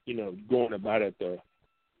 going about it the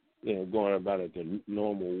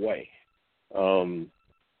normal way.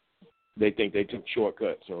 They think they took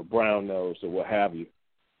shortcuts or brown nose or what have you.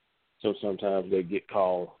 So sometimes they get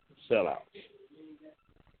called sellouts.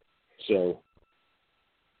 So,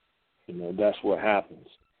 that's what happens.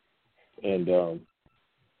 And,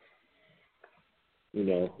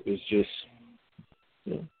 it's just,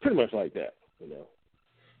 pretty much like that,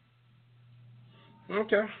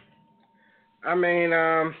 Okay. I mean,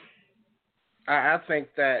 I think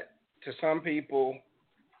that to some people,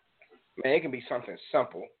 man, it can be something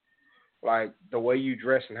simple, like the way you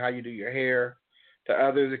dress and how you do your hair. To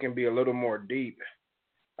others, it can be a little more deep.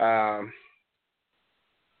 But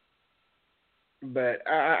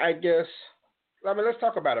I guess, let's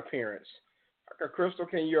talk about appearance. Crystal,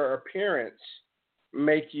 can your appearance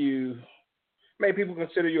make people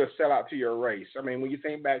consider you a sellout to your race? I mean, when you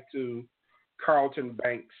think back to Carlton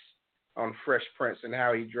Banks on Fresh Prince and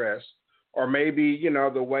how he dressed, or maybe,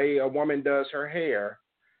 the way a woman does her hair,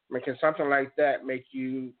 I mean, can something like that make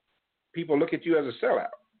people look at you as a sellout?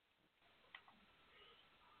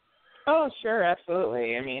 Oh, sure,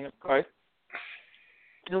 absolutely. I mean, of course,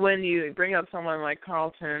 when you bring up someone like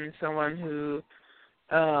Carlton, someone who,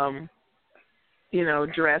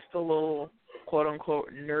 dressed a little, quote-unquote,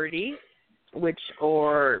 nerdy,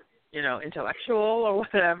 or intellectual or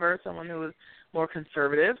whatever, someone who was more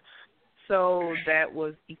conservative, so that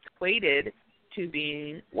was equated to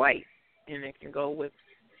being white, and it can go with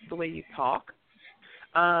the way you talk.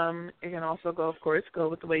 It can also go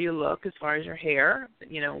with the way you look as far as your hair.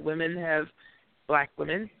 Black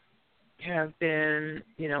women have been,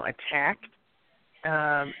 attacked,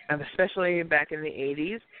 and especially back in the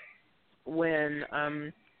 80s when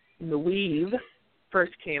the weave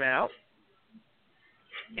first came out.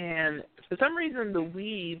 And for some reason, the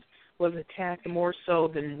weave was attacked more so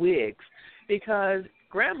than wigs, because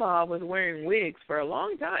Grandma was wearing wigs for a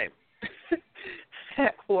long time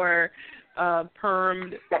that were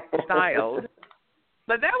permed, styled.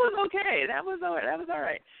 But that was okay. That was all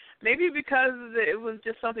right. Maybe because it was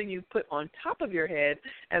just something you put on top of your head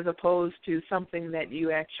as opposed to something that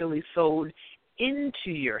you actually sewed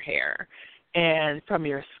into your hair and from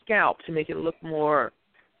your scalp to make it look more,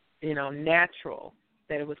 natural,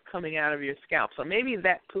 that it was coming out of your scalp. So maybe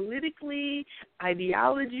that politically,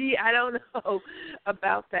 ideology, I don't know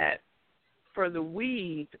about that, for the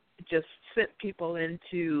weave just sent people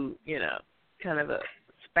into, kind of a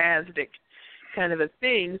spastic kind of a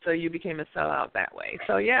thing, so you became a sellout that way.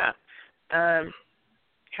 So, yeah,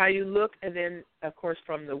 how you look, and then, of course,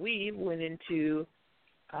 from the weave went into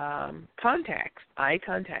contacts, eye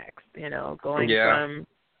contacts, going from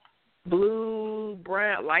blue,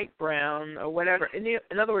 brown, light brown, or whatever. In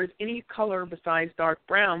other words, any color besides dark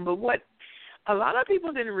brown. But what a lot of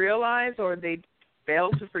people didn't realize, or they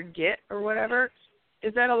failed to forget or whatever,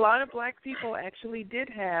 is that a lot of black people actually did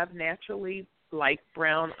have naturally light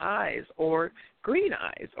brown eyes or green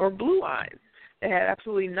eyes or blue eyes. It had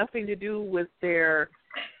absolutely nothing to do with their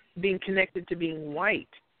being connected to being white.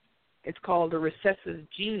 It's called a recessive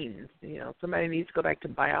genes. Somebody needs to go back to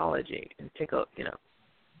biology and take a,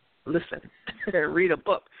 listen, read a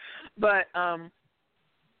book. But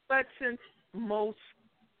since most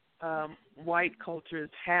white cultures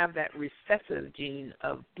have that recessive gene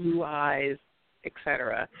of blue eyes,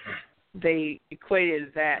 etc., they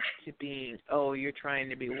equated that to being, oh, you're trying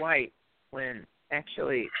to be white, when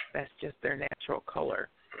actually that's just their natural color.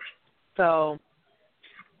 So,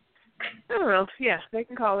 I don't know. Yeah, they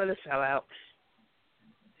can call it a sellout.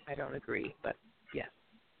 I don't agree, but yes.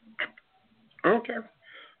 Okay.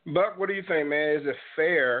 Buck, what do you think, man? Is it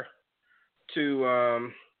fair to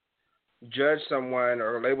judge someone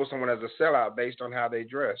or label someone as a sellout based on how they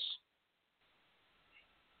dress?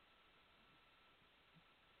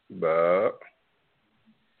 Buck.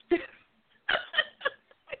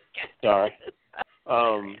 Sorry.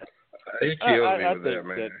 He killed me with that,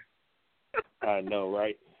 man. I know,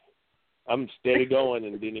 right? I'm steady going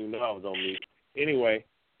and didn't even know I was on mute. Anyway,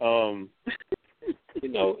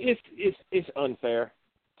 it's unfair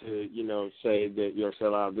to, say that you're a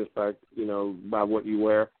sellout just by, by what you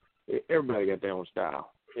wear. Everybody got their own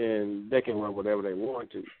style, and they can wear whatever they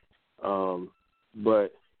want to.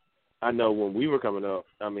 But I know when we were coming up,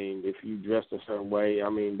 I mean, if you dressed a certain way, I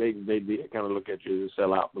mean, they did kind of look at you as a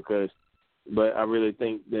sellout but I really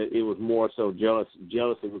think that it was more so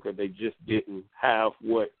jealousy because they just didn't have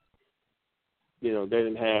what, they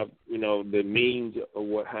didn't have, the means or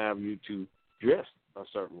what have you to dress a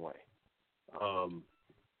certain way.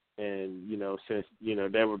 And, since,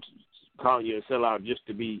 they were calling you a sellout just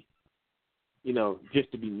to be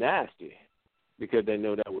nasty because they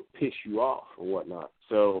know that would piss you off or whatnot.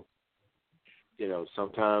 So,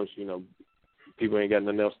 sometimes, people ain't got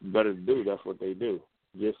nothing else better to do. That's what they do,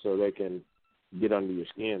 just so they can get under your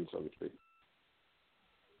skin, so to speak.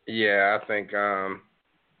 Yeah, I think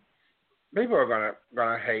people are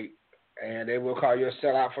gonna hate, and they will call you a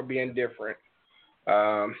sellout for being different.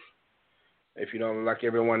 If you don't look like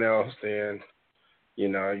everyone else, then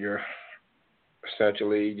you're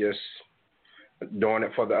essentially just doing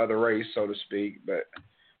it for the other race, so to speak. But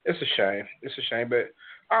it's a shame. It's a shame. But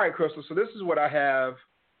all right, Crystal. So this is what I have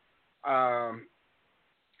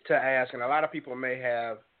to ask, and a lot of people may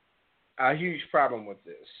have a huge problem with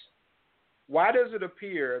this. Why does it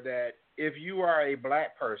appear that if you are a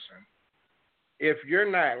black person, if you're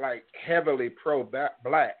not like heavily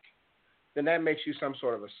pro-black, then that makes you some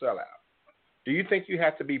sort of a sellout? Do you think you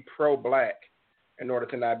have to be pro-black in order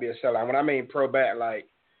to not be a sellout? When I mean pro-black, like,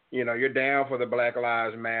 you're down for the Black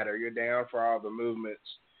Lives Matter, you're down for all the movements,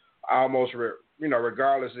 almost,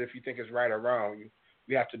 regardless if you think it's right or wrong,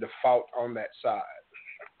 you have to default on that side.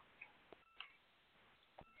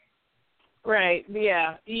 Right,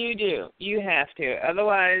 yeah, you do. You have to.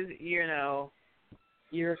 Otherwise, you're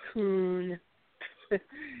a coon,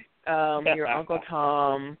 you're Uncle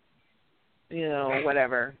Tom,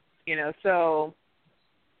 whatever. So,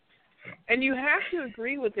 and you have to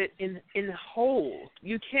agree with it in whole.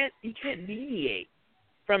 You can't deviate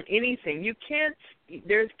from anything.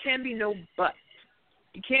 There can be no but.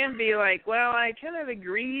 You can't be like, well, I kind of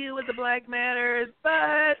agree with the Black Matters, but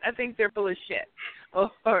I think they're full of shit.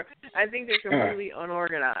 Or I think they're completely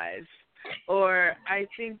unorganized. Or I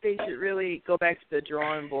think they should really go back to the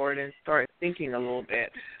drawing board and start thinking a little bit.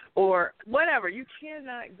 Or whatever. You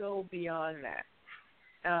cannot go beyond that.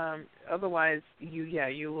 Otherwise,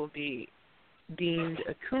 you will be deemed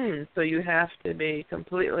a coon. So you have to be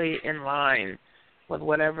completely in line with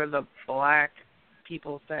whatever the black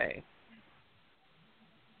people say.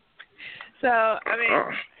 So, I mean,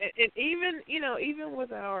 even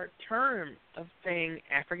with our term of saying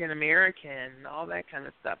African American and all that kind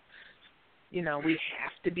of stuff, we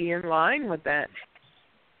have to be in line with that.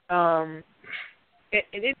 But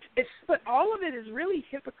all of it is really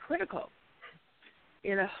hypocritical.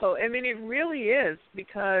 I mean, it really is,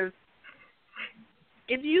 because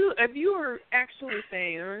if you were actually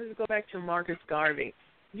saying, or let's go back to Marcus Garvey,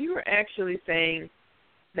 if you were actually saying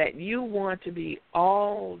that you want to be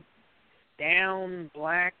all down,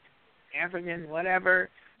 black, African, whatever,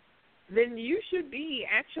 then you should be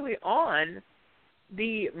actually on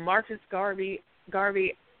the Marcus Garvey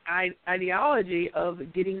ideology of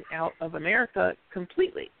getting out of America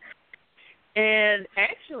completely. And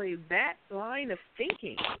actually, that line of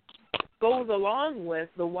thinking goes along with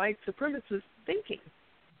the white supremacist thinking,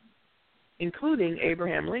 including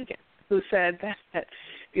Abraham Lincoln, who said that,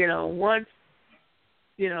 once,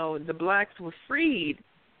 the blacks were freed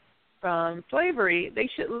from slavery, they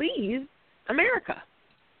should leave America.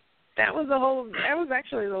 That was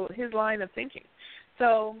actually his line of thinking.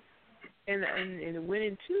 So, and it went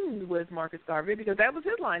in tune with Marcus Garvey because that was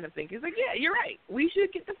his line of thinking. He's like, yeah, you're right. We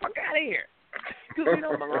should get the fuck out of here because we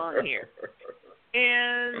don't belong here.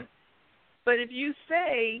 But if you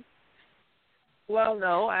say, well,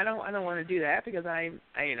 no, I don't want to do that because I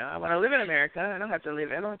want to live in America. I don't have to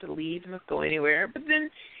leave. I don't have to leave. I don't have to go anywhere. But then,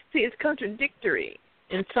 see, it's contradictory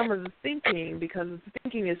in some of the thinking because the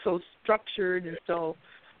thinking is so structured and so,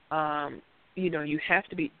 you have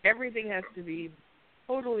to be. Everything has to be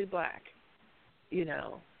totally black.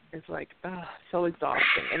 It's like so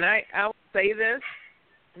exhausting. And I will say this.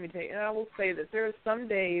 Let me tell you. I will say this. There are some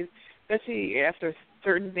days, especially after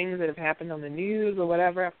certain things that have happened on the news or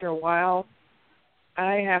whatever. After a while,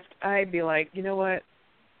 I'd be like, you know what?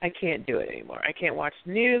 I can't do it anymore. I can't watch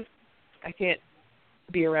the news. I can't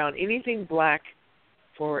be around anything black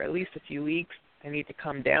for at least a few weeks. I need to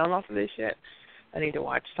come down off of this shit. I need to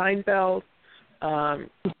watch Seinfeld, Tom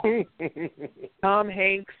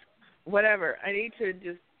Hanks, whatever. I need to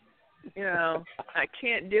just, I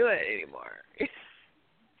can't do it anymore.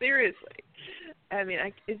 Seriously. I mean,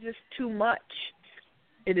 it's just too much.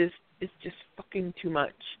 It's just fucking too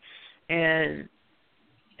much. And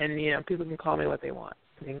people can call me what they want.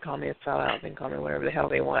 They can call me a sellout. They can call me whatever the hell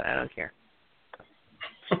they want. I don't care.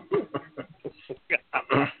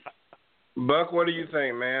 Buck, what do you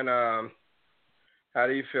think, man? How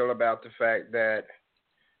do you feel about the fact that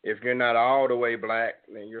if you're not all the way black,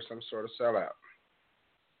 then you're some sort of sellout?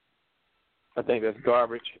 I think that's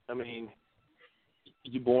garbage. I mean,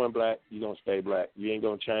 you're born black, you're gonna stay black. You ain't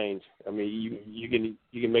gonna change. I mean, you can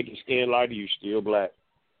make your skin lighter, you're still black.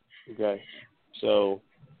 Okay, so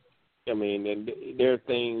I mean, and there are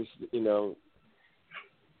things, you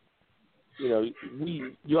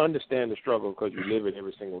understand the struggle because you live it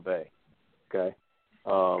every single day. Okay,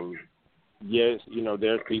 yes,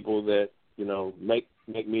 there's people that make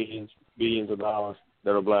billions of dollars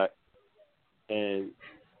that are black, and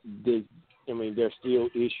there's still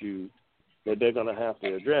issues that they're going to have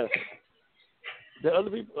to address that other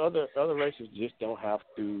people, other races just don't have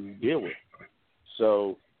to deal with.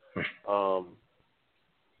 So,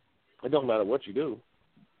 it don't matter what you do.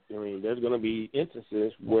 I mean, there's going to be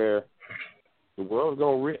instances where the world's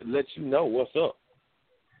going to let you know what's up,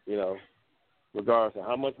 regardless of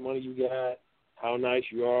how much money you got, how nice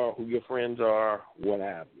you are, who your friends are, what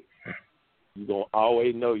have you. You're going to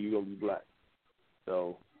always know you're going to be black.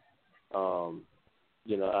 So, I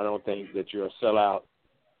don't think that you're a sellout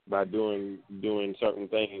by doing certain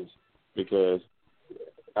things because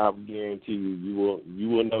I guarantee you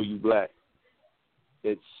will know you black.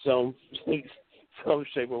 It's some shape or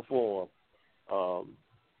form.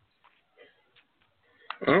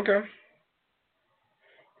 Okay.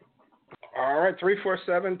 All right,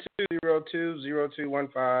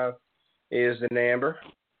 347-202-0215 is the number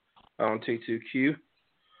on T2Q.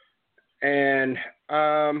 And,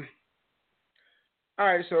 all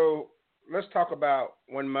right, so let's talk about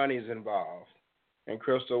when money's involved. And,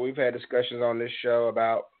 Crystal, we've had discussions on this show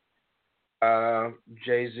about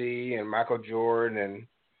Jay-Z and Michael Jordan and,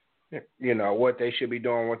 what they should be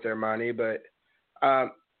doing with their money. But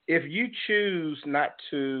if you choose not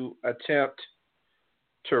to attempt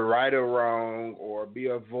to right or wrong or be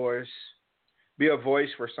a voice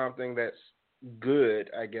for something that's good,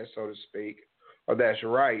 I guess, so to speak, or that's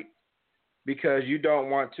right, because you don't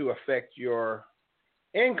want to affect your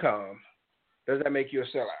income, does that make you a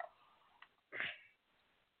sellout?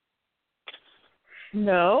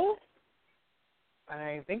 No.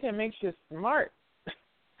 I think it makes you smart.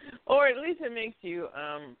 Or at least it makes you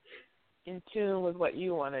in tune with what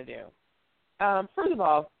you want to do. First of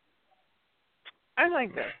all, I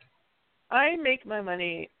like this. I make my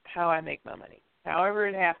money how I make my money. However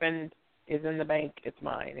it happened is in the bank. It's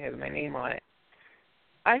mine. It has my name on it.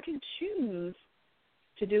 I can choose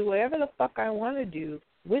to do whatever the fuck I want to do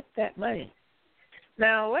with that money.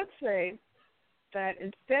 Now, let's say that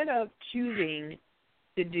instead of choosing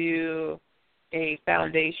to do a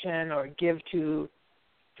foundation or give to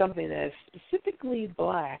something that is specifically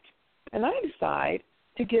black, and I decide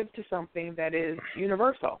to give to something that is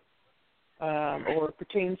universal or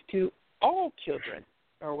pertains to all children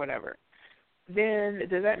or whatever, then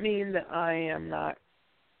does that mean that I am not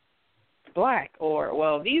black? Or,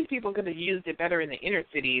 well, these people could have used it better in the inner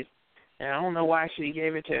cities, and I don't know why she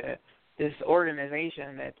gave it to this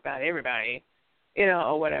organization that's about everybody,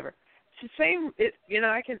 or whatever. It's the same.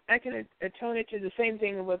 I can atone it to the same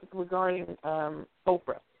thing regarding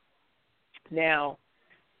Oprah. Now,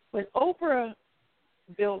 when Oprah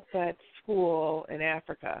built that school in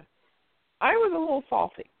Africa, I was a little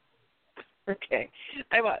salty. Okay,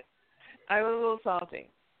 I was a little salty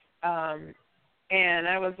And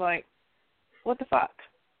I was like, what the fuck?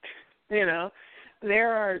 You know,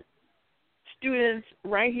 there are students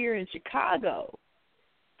right here in Chicago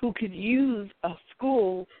who could use a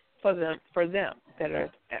school for them that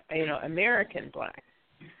are, you know, American black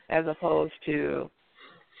as opposed to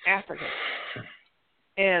African.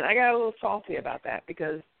 And I got a little salty about that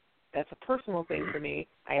because that's a personal thing for me.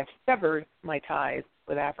 I have severed my ties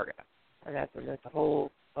with Africa, and that's a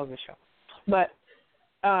whole other show. But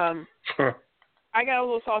I got a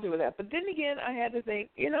little salty with that. But then again, I had to think,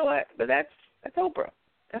 you know what? But that's Oprah.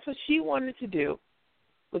 That's what she wanted to do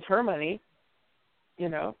with her money, you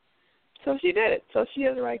know. So she did it. So she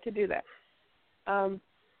has the right to do that. And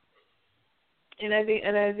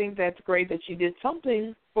I think that's great that she did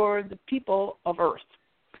something for the people of Earth,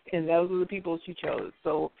 and those are the people she chose.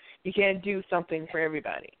 So you can't do something for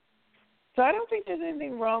everybody. So I don't think there's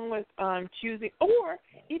anything wrong with choosing, or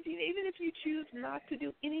even if you choose not to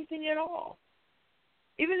do anything at all,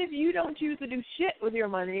 even if you don't choose to do shit with your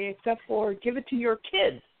money except for give it to your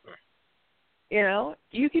kids, you know,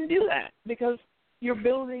 you can do that because you're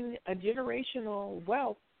building a generational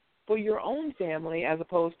wealth for your own family as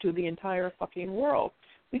opposed to the entire fucking world.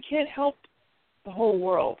 We can't help the whole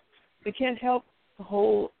world. We can't help the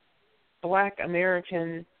whole black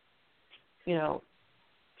American, you know,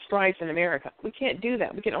 strife in America. We can't do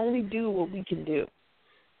that. We can only do what we can do.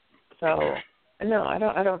 So, no,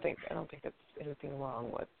 I don't think there's anything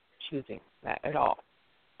wrong with choosing that at all.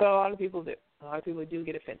 But a lot of people do. A lot of people do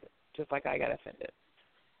get offended, just like I got offended.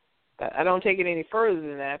 But I don't take it any further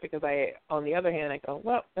than that because on the other hand, I go,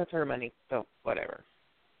 well, that's her money, so whatever.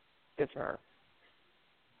 It's her.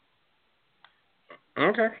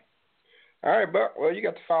 Okay. All right, Buck. Well, you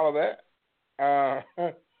got to follow that.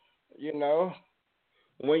 You know,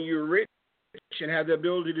 when you're rich and have the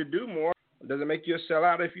ability to do more, it doesn't make you a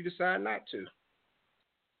sellout if you decide not to.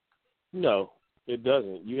 No, it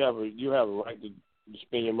doesn't. You have a right to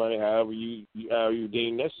spend your money however you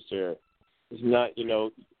deem necessary. It's not, you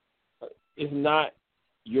know, it's not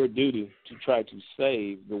your duty to try to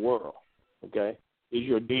save the world. Okay, it's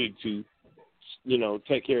your duty to, you know,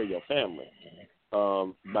 take care of your family.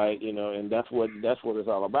 By, you know, and that's what it's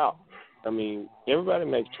all about. I mean, everybody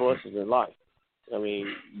makes choices in life. I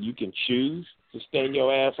mean, you can choose to stand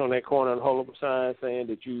your ass on that corner and hold up a sign saying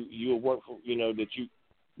that you work for, you know, that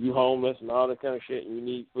you homeless and all that kind of shit and you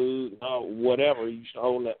need food and all, whatever you should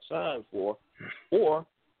hold that sign for, or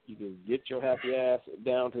you can get your happy ass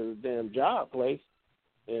down to the damn job place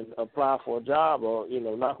and apply for a job, or, you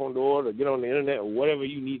know, knock on doors or get on the internet or whatever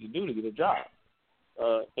you need to do to get a job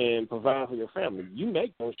and provide for your family. You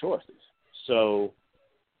make those choices. So,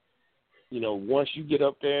 you know, once you get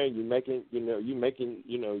up there and you're making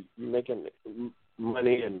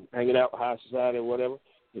money and hanging out with high society or whatever,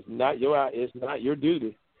 it's not your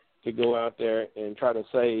duty to go out there and try to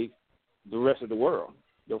save the rest of the world.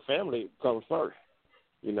 Your family comes first,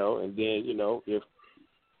 you know, and then, you know, if,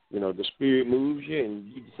 you know, the spirit moves you and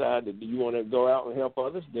you decide that you want to go out and help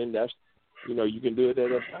others, then that's, you know, you can do it at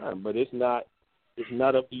that time. But it's not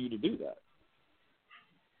up to you to do that.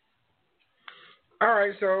 All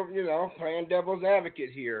right, so, you know, playing devil's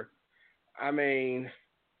advocate here. I mean,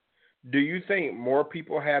 do you think more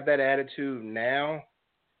people have that attitude now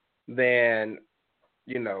than,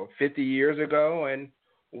 you know, 50 years ago? And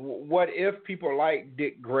what if people like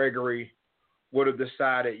Dick Gregory would have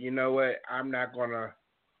decided, you know what, I'm not going to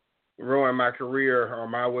ruin my career or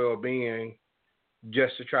my well-being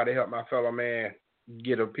just to try to help my fellow man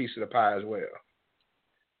get a piece of the pie as well?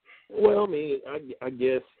 Well, I mean, I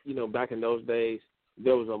guess, you know, back in those days,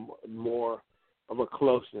 there was more of a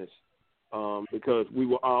closeness because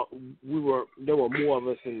there were more of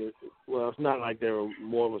us well, it's not like there were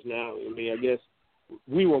more of us now. I mean, I guess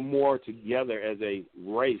we were more together as a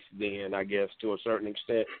race then, I guess, to a certain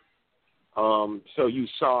extent. So you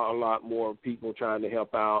saw a lot more people trying to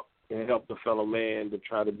help out and help the fellow man to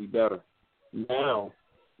try to be better. Now,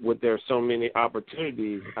 there's so many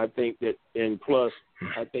opportunities, I think that, and plus,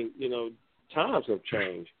 I think, you know, times have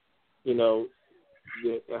changed. You know,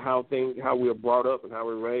 how we are brought up and how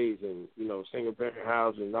we're raised, and, you know, single parent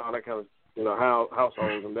houses and all that kind of, you know,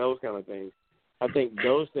 households and those kind of things. I think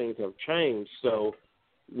those things have changed. So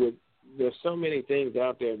there's so many things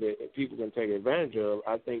out there that people can take advantage of.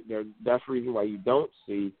 I think that's the reason why you don't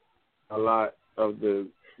see a lot of the,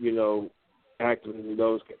 you know,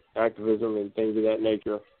 activism and things of that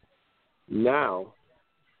nature now,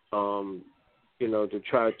 you know, to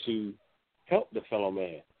try to help the fellow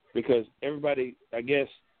man. Because everybody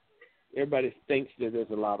thinks that there's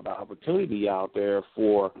a lot of opportunity out there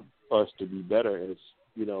for us to be better, and,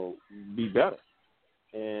 you know, be better.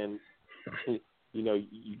 And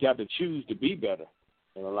you got to choose to be better,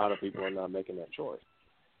 and a lot of people are not making that choice.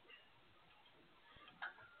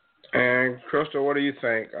 And Crystal, what do you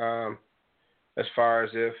think? As far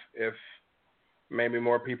as if maybe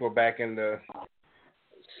more people back in the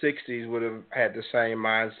 '60s would have had the same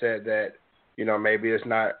mindset that maybe it's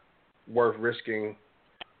not worth risking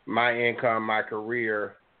my income, my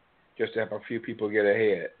career, just to have a few people get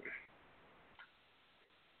ahead.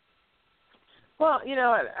 Well,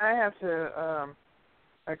 I have to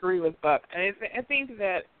agree with Buck. I think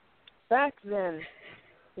that back then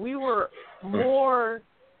we were more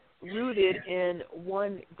rooted in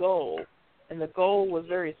one goal, and the goal was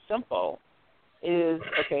very simple.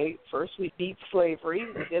 Okay, first we beat slavery.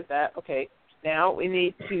 We did that. Okay, now we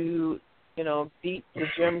need to, beat the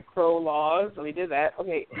Jim Crow laws. We did that.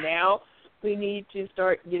 Okay, now we need to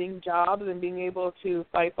start getting jobs and being able to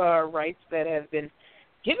fight for our rights that have been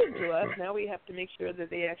given to us. Now we have to make sure that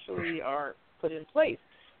they actually are put in place.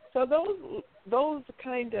 So those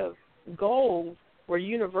kind of goals were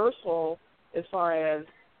universal as far as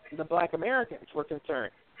the Black Americans were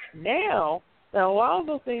concerned. Now a lot of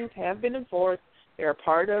those things have been enforced. They're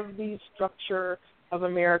part of the structure of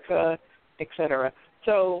America, etc.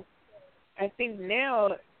 So I think now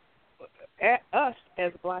us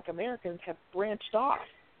as Black Americans have branched off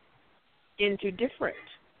into different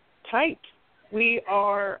types. We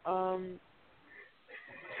are, some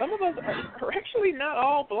of us are actually not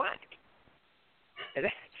all Black.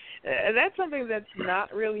 That's something that's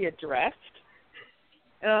not really addressed.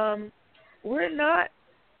 We're not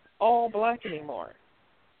all Black anymore.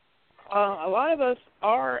 A lot of us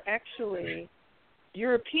are actually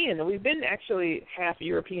European, and we've been actually half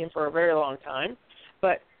European for a very long time,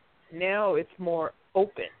 but now it's more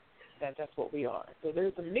open that that's what we are. So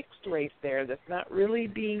there's a mixed race there that's not really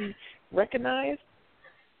being recognized,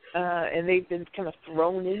 and they've been kind of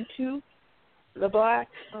thrown into the Black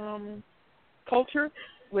culture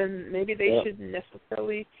when maybe they shouldn't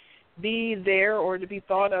necessarily be there or to be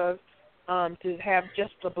thought of to have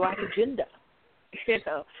just the Black agenda.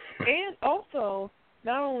 And also,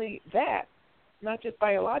 not only that, not just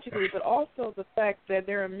biologically, but also the fact that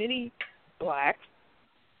there are many Blacks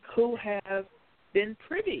who have been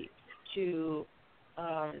privy to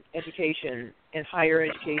education and higher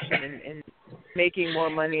education and making more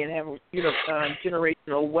money and having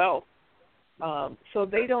generational wealth. So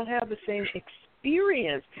they don't have the same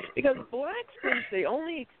experience, because Blacks think the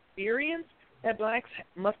only experience that Blacks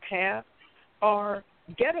must have are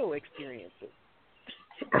ghetto experiences.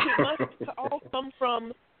 We must all come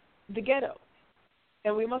from the ghetto,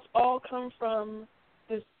 and we must all come from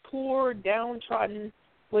this poor, downtrodden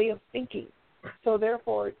way of thinking. So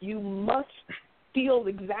therefore, you must feel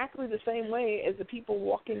exactly the same way as the people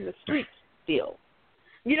walking the streets feel.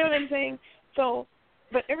 You know what I'm saying? So,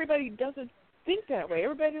 but everybody doesn't think that way.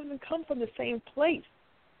 Everybody doesn't come from the same place.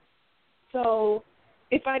 So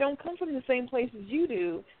if I don't come from the same place as you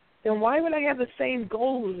do, then why would I have the same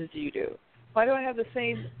goals as you do? Why do I have the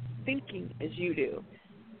same thinking as you do?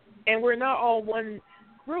 And we're not all one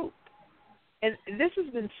group. And this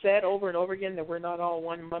has been said over and over again, that we're not all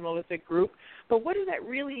one monolithic group. But what does that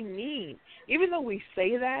really mean? Even though we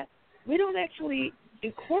say that, we don't actually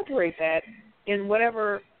incorporate that in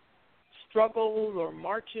whatever struggles or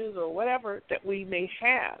marches or whatever that we may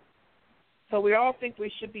have. So we all think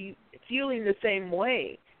we should be feeling the same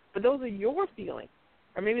way. But those are your feelings.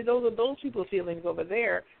 Or maybe those are those people's feelings over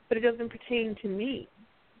there, but it doesn't pertain to me.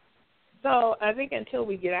 So I think until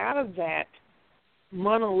we get out of that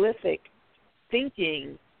monolithic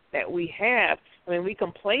thinking that we have, I mean, we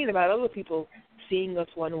complain about other people seeing us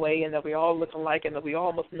one way and that we all look alike and that we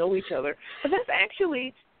all must know each other. But that's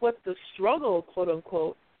actually what the struggle, quote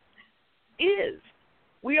unquote, is.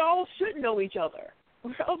 We all should know each other.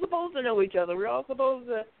 We're all supposed to know each other. We're all supposed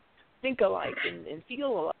to think alike and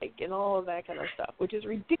feel alike and all of that kind of stuff, which is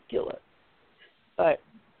ridiculous. But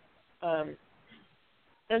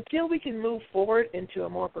until we can move forward into a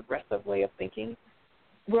more progressive way of thinking,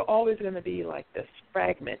 we're always going to be like this,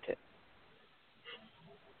 fragmented.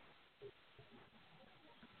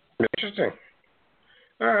 Interesting.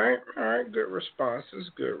 All right. Good responses.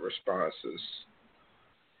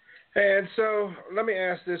 And so let me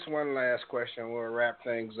ask this one last question. We'll wrap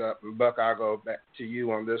things up. And Buck, I'll go back to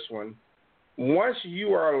you on this one. Once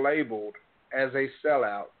you are labeled as a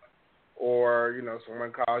sellout, or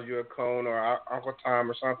someone calls you a coon or Uncle Tom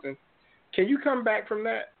or something, can you come back from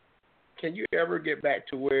that? Can you ever get back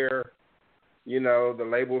to where the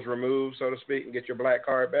label's removed, so to speak, and get your black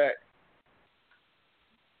card back?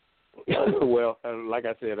 Well, like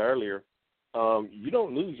I said earlier, you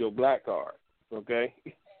don't lose your black card, okay?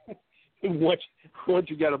 once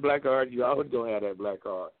you got a black card, you always gonna have that black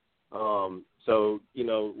card. So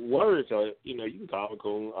words are, you can call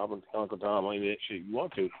Uncle Tom, any that shit you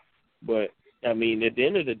want to, but I mean, at the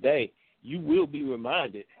end of the day, you will be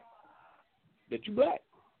reminded that you're black,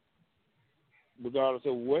 regardless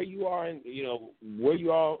of where you are where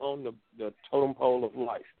you are on the totem pole of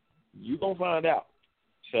life. You're gonna find out.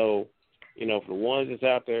 So, for the ones that's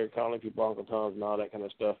out there calling people Uncle Toms and all that kind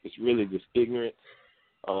of stuff, it's really just ignorant.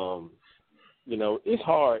 It's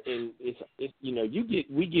hard, and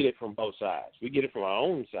we get it from both sides. We get it from our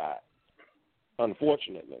own side,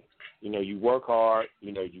 unfortunately. You work hard,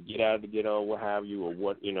 you get out of the ghetto, what have you, or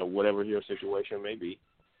whatever your situation may be.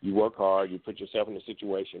 You work hard, you put yourself in a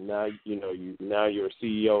situation. Now, now you're a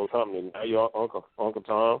CEO of a company. Now you're Uncle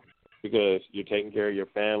Tom because you're taking care of your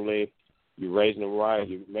family, you're raising them right,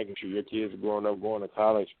 you're making sure your kids are growing up, going to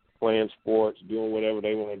college, playing sports, doing whatever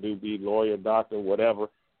they want to do, be lawyer, doctor, whatever,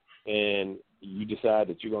 and you decide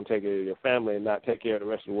that you're going to take care of your family and not take care of the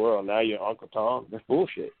rest of the world. Now you're Uncle Tom. That's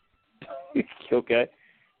bullshit. Okay?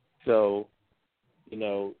 So, we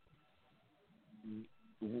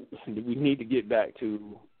need to get back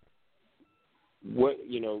to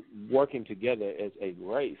working together as a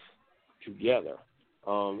race together.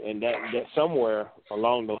 And that somewhere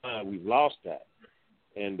along the line we've lost that.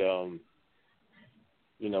 And,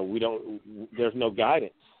 there's no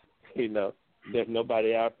guidance, There's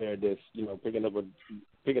nobody out there that's, picking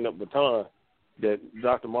up baton that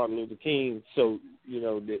Dr. Martin Luther King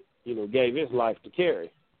gave his life to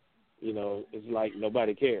carry. It's like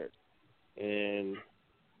nobody cared. And,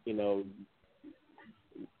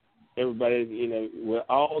 everybody, with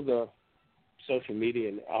all the social media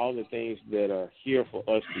and all the things that are here for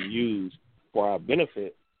us to use for our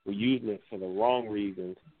benefit, we're using it for the wrong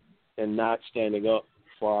reasons and not standing up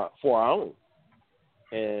for our own.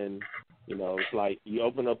 And, it's like you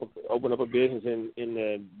open up a business in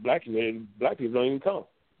the black community, black people don't even come,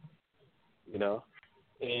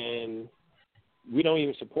 and we don't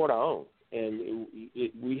even support our own. And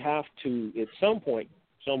we have to, at some point,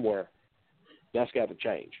 somewhere, that's got to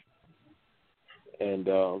change. And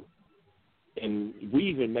we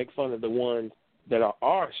even make fun of the ones that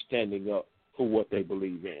are standing up for what they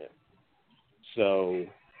believe in. So,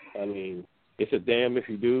 I mean, it's a damn if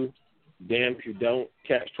you do, damn if you don't.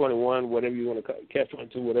 Catch-21, whatever you want to call it,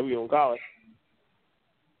 catch-22, whatever you want to call it.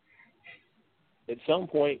 At some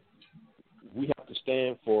point, we have to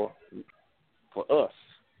stand for us.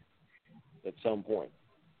 At some point.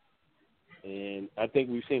 And I think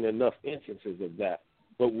we've seen enough instances of that.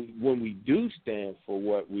 But when we do stand for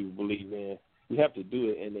what we believe in, we have to do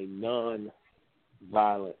it in a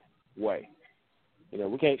non-violent way.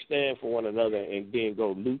 We can't stand for one another and then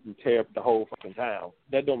go loot and tear up the whole fucking town.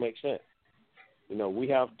 That don't make sense. We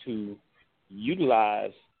have to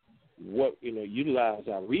utilize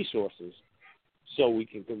our resources so we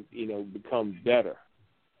can, become better.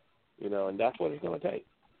 And that's what it's going to take.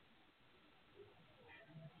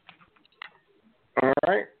 All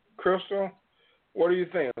right, Crystal, what do you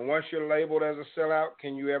think? Once you're labeled as a sellout,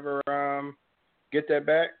 can you ever get that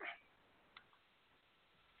back?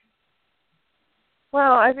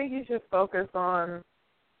 Well, I think you should focus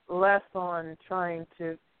less on trying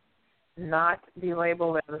to not be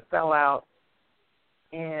labeled as a sellout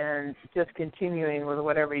and just continuing with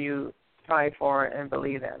whatever you strive for and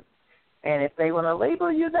believe in. And if they want to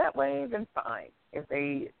label you that way, then fine. If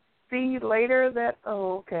they see later that,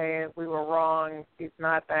 okay, we were wrong, it's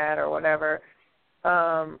not that or whatever,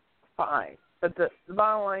 fine. But the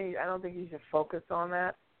bottom line, I don't think you should focus on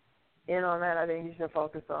that. I think you should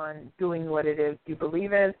focus on doing what it is you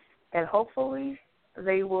believe in, and hopefully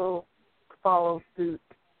they will follow suit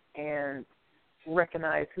and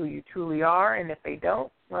recognize who you truly are, and if they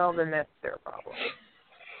don't, well, then that's their problem.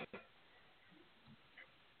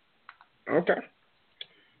 Okay.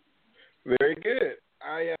 Very good.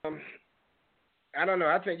 I don't know.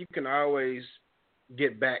 I think you can always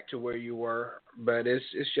get back to where you were, but it's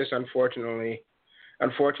just unfortunate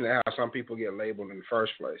how some people get labeled in the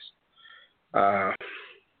first place.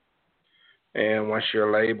 And once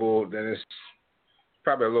you're labeled, then it's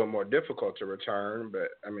probably a little more difficult to return. But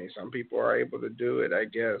I mean, some people are able to do it, I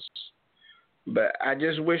guess. But I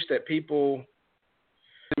just wish that people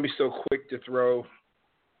wouldn't be so quick to throw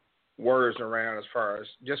words around as far as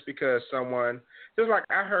just because someone, just like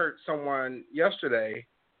I heard someone yesterday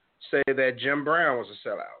say that Jim Brown was a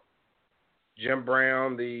sellout. Jim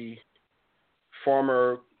Brown, the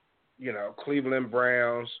former, Cleveland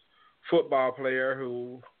Browns football player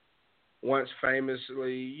who once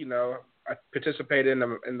famously, participated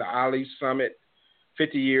in the Ali Summit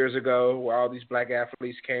 50 years ago where all these black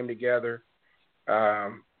athletes came together,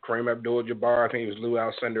 Kareem Abdul-Jabbar. I think it was Lou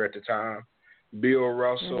Alcindor at the time. Bill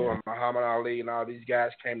Russell and Muhammad Ali and all these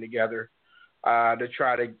guys came together to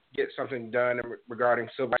try to get something done regarding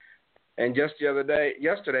civil rights. And just yesterday,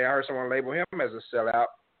 I heard someone label him as a sellout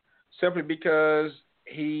simply because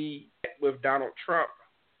he met with Donald Trump,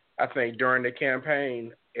 I think, during the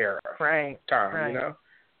campaign era time, you know.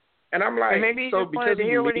 And I'm like, and maybe so just wanted because to he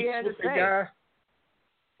hear what meets he had with to the say. guy,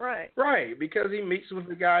 right, because he meets with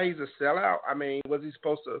the guy, he's a sellout. I mean, was he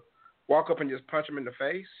supposed to walk up and just punch him in the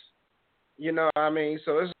face? You know, I mean,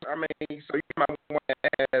 so you might want to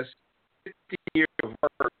ask 50 years of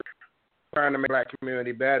work trying to make the black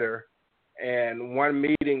community better, and one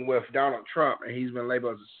meeting with Donald Trump, and he's been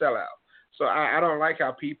labeled as a sellout. So I don't like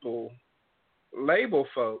how people label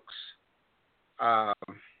folks, and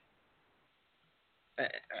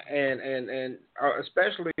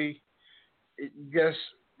especially just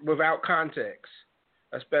without context,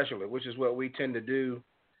 especially, which is what we tend to do.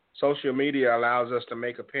 Social media allows us to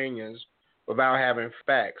make opinions without having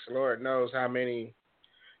facts. Lord knows how many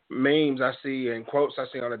memes I see and quotes I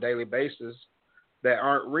see on a daily basis that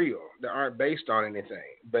aren't real, that aren't based on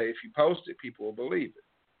anything. But if you post it, people will believe it.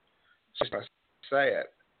 It's just sad.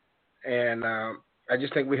 And I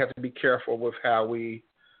just think we have to be careful with how we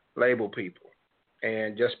label people.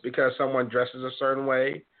 And just because someone dresses a certain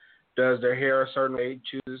way, does their hair a certain way,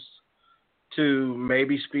 chooses to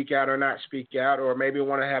maybe speak out or not speak out, or maybe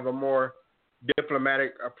want to have a more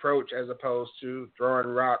diplomatic approach as opposed to throwing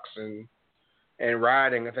rocks and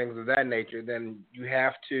rioting and things of that nature, then you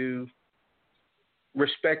have to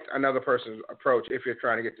respect another person's approach if you're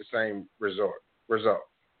trying to get the same result.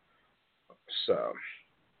 So,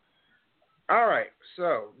 all right.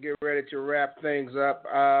 So get ready to wrap things up.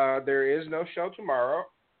 There is no show tomorrow,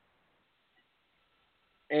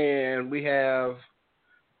 and we have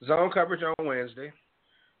zone coverage on Wednesday.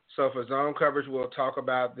 So for zone coverage, we'll talk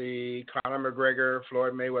about the Conor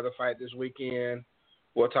McGregor-Floyd Mayweather fight this weekend.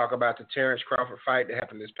 We'll talk about the Terrence Crawford fight that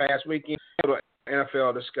happened this past weekend. A little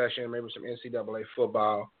NFL discussion, maybe some NCAA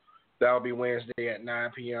football. That'll be Wednesday at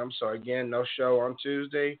 9 p.m. So, again, no show on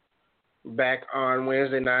Tuesday. Back on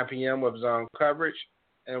Wednesday, 9 p.m. with zone coverage.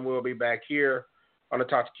 And we'll be back here on the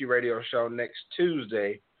Talk to Q radio show next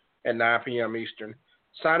Tuesday at 9 p.m. Eastern.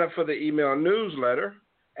 Sign up for the email newsletter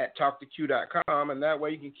at talktoq.com, and that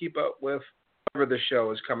way you can keep up with whenever the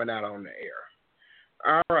show is coming out on the air.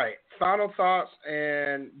 All right, final thoughts,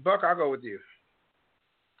 and Buck, I'll go with you.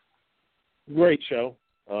 Great show.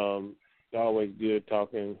 Always good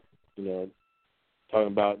talking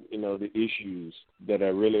about, the issues that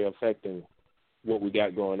are really affecting what we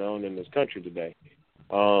got going on in this country today.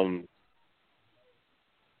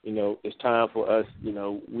 It's time for us,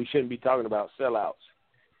 we shouldn't be talking about sellouts.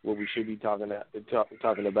 What we should be talking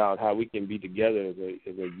about how we can be together as a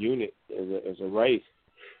unit, as a race,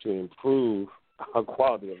 to improve our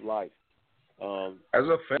quality of life. As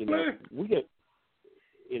a family,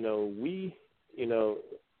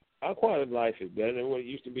 our quality of life is better than what it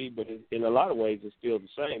used to be, but in a lot of ways it's still the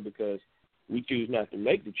same because we choose not to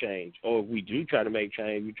make the change, or if we do try to make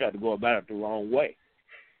change, we try to go about it the wrong way.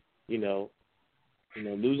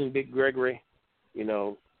 Losing Dick Gregory, he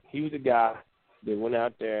was a guy that went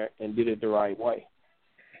out there and did it the right way.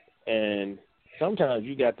 And sometimes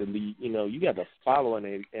you got to lead, you got to follow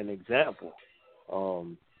an example.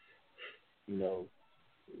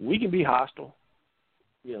 We can be hostile,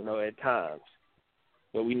 at times,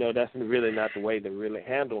 but we know that's really not the way to really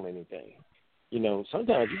handle anything.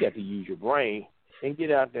 Sometimes you got to use your brain and get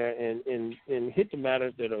out there and hit the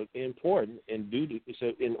matters that are important and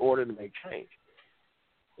so in order to make change.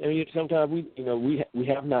 And sometimes we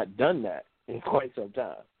have not done that in quite some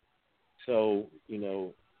time. So,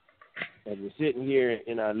 as we're sitting here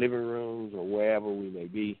in our living rooms or wherever we may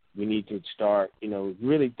be, we need to start,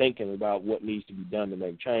 really thinking about what needs to be done to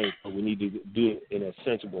make change, but we need to do it in a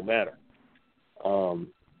sensible manner. And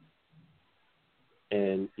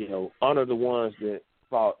honor the ones that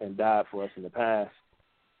fought and died for us in the past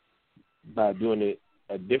by doing it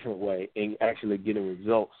a different way and actually getting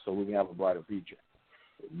results so we can have a brighter future.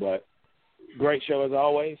 But great show as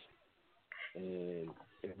always, and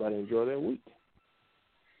everybody enjoy their week.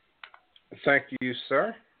 Thank you,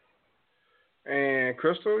 sir. And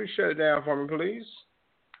Crystal, you shut it down for me, please.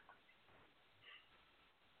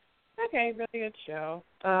 Okay, really good show.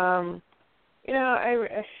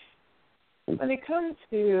 When it comes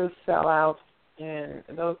to sellouts and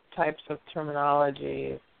those types of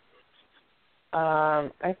terminology,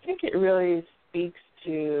 I think it really speaks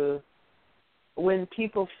to when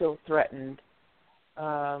people feel threatened.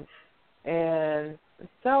 And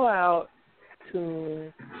sellout,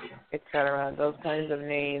 coon, etc., those kinds of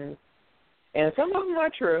names And some of them are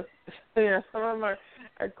true. Some of them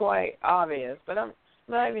are quite obvious. But I'm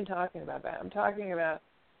not even talking about that. I'm talking about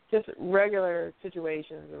just regular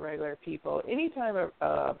situations with regular people. Anytime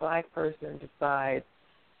a black person decides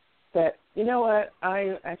that, you know what,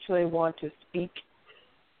 I actually want to speak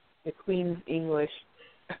the Queen's English,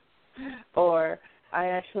 or I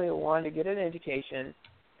actually want to get an education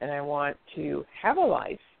and I want to have a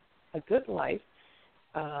life, a good life,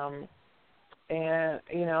 and,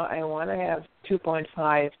 I want to have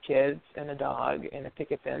 2.5 kids and a dog and a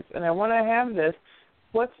picket fence, and I want to have this.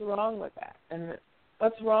 What's wrong with that? And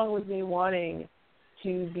what's wrong with me wanting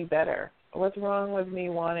to be better? What's wrong with me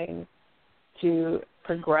wanting to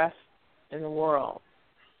progress in the world?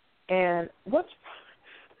 And what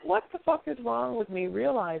the fuck is wrong with me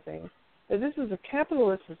realizing that this is a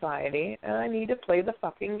capitalist society and I need to play the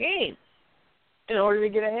fucking game in order to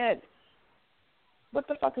get ahead? What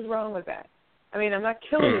the fuck is wrong with that? I mean, I'm not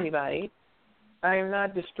killing anybody. I'm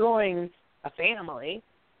not destroying a family.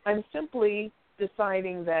 I'm simply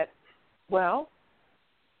deciding that, well,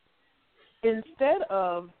 instead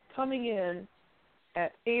of coming in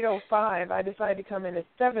at 8:05, I decide to come in at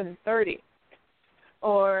 7:30.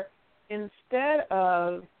 Or instead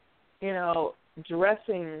of,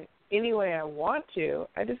 dressing any way I want to,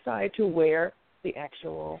 I decide to wear the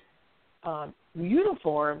actual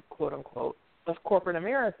uniform, quote unquote, of corporate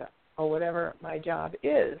America or whatever my job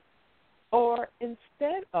is. Or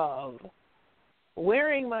instead of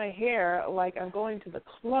wearing my hair like I'm going to the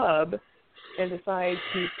club and decide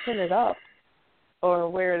to pin it up or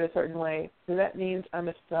wear it a certain way, so that means I'm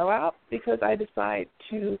a sellout because I decide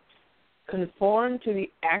to conform to the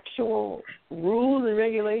actual rules and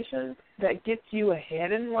regulations that gets you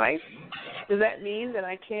ahead in life? Does that mean that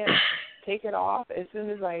I can't take it off as soon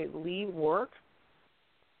as I leave work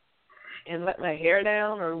and let my hair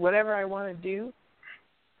down or whatever I want to do?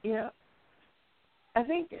 I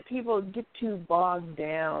think people get too bogged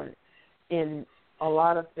down in a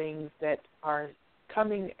lot of things that are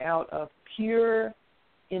coming out of pure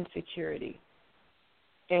insecurity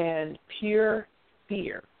and pure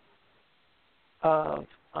fear of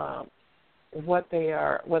what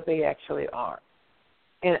they actually are.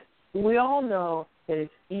 And we all know that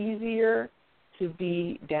it's easier to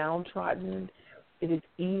be downtrodden. It is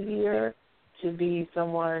easier to be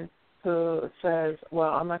someone who says, well,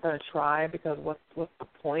 I'm not going to try because what's the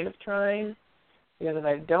point of trying? Because if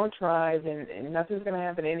I don't try, then nothing's going to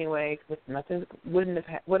happen anyway. Because nothing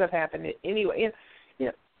would have happened anyway.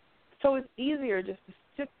 So it's easier just to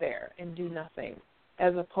sit there and do nothing,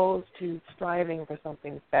 as opposed to striving for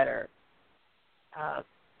something better.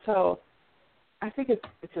 So I think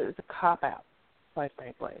it's a cop-out, quite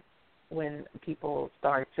frankly, when people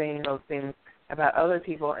start saying those things about other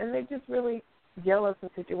people, and they just really jealous of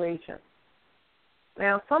the situation.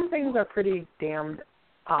 Now, some things are pretty damned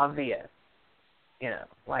obvious,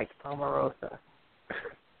 like Omarosa,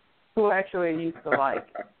 who actually used to like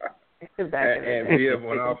back in the day. And Via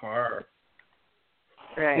went off on her.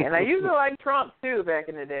 Right, and I used to like Trump, too, back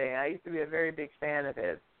in the day. I used to be a very big fan of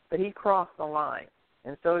his. But he crossed the line,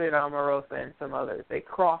 and so did Omarosa and some others. They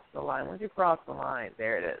crossed the line. Once you cross the line,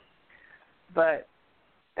 there it is. But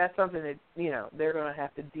that's something that, they're going to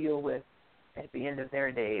have to deal with at the end of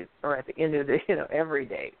their days, or at the end of every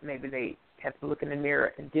day. Maybe they have to look in the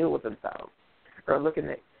mirror and deal with themselves, or look in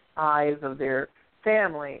the eyes of their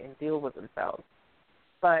family and deal with themselves.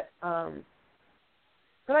 But I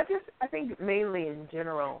think mainly in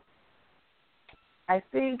general, I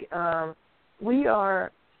think we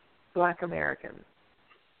are Black Americans,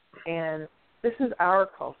 and this is our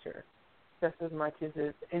culture just as much as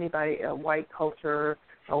it's anybody, a white culture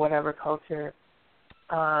or whatever culture.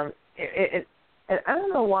 And I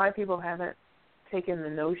don't know why people haven't taken the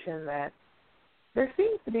notion that there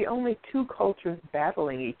seems to be only two cultures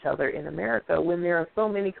battling each other in America when there are so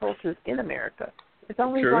many cultures in America. It's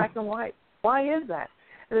only True. Black and white. Why is that?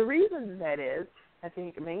 And the reason that is, I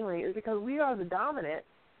think, mainly is because we are the dominant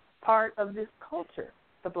part of this culture,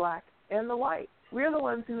 the Black and the white. We're the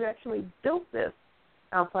ones who actually built this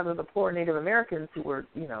outside of the poor Native Americans who were,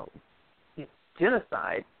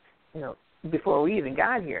 genocide, before we even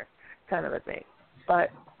got here, kind of a thing. But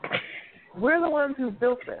we're the ones who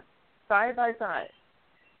built this, side by side,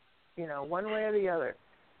 one way or the other.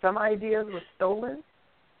 Some ideas were stolen.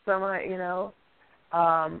 Some,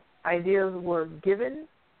 ideas were given.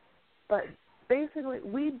 But basically,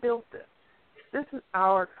 we built this. This is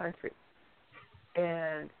our country.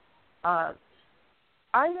 And I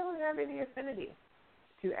don't have any affinity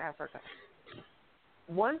to Africa.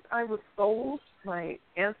 Once I was sold, my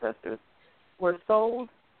ancestors were sold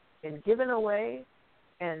and given away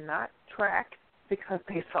and not tracked because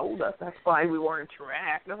they sold us. That's why we weren't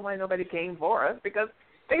tracked. That's why nobody came for us, because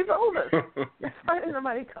they sold us. That's why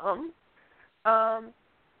nobody come.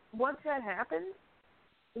 Once that happens,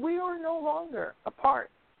 we are no longer a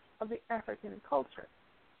part of the African culture.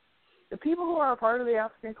 The people who are a part of the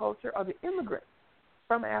African culture are the immigrants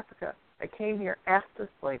from Africa that came here after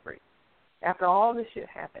slavery, after all this shit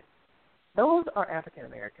happened. Those are African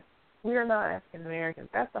Americans. We are not African Americans.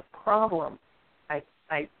 That's a problem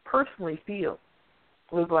I personally feel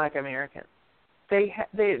with Black Americans.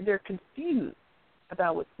 They're confused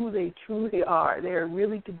about who they truly are. They're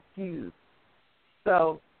really confused.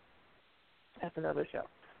 So that's another show.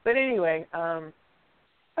 But anyway,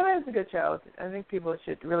 it's a good show. I think people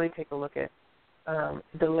should really take a look at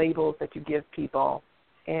the labels that you give people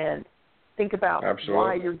and think about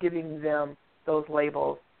why you're giving them those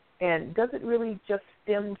labels. And does it really just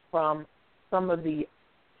stem from some of the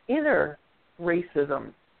inner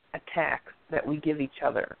racism attacks that we give each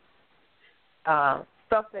other?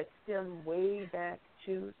 Stuff that stem way back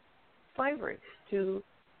to slavery, to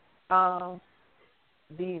the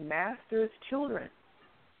master's children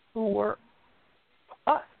who were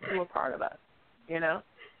us, who were part of us, you know?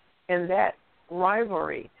 And that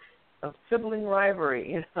rivalry, of sibling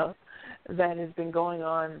rivalry, you know, that has been going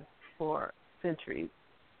on for centuries.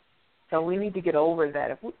 So we need to get over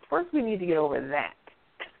that. First, we need to get over that.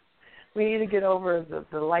 We need to get over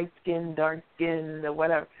the light skin, dark skin, the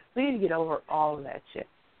whatever. We need to get over all of that shit.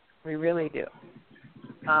 We really do.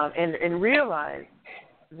 And realize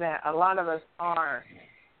that a lot of us are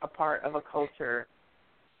a part of a culture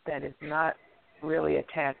that is not really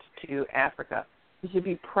attached to Africa. You should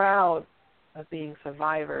be proud of being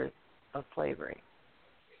survivors of slavery.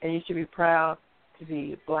 And you should be proud to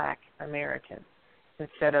be Black American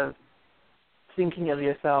instead of thinking of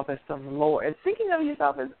yourself as some lower, and thinking of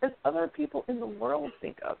yourself as other people in the world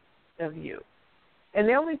think of you. And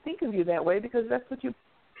they only think of you that way because that's what you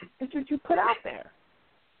put out there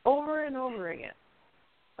over and over again.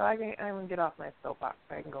 So I can get off my soapbox.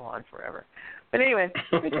 I can go on forever. But anyway,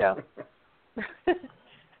 good show.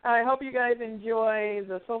 I hope you guys enjoy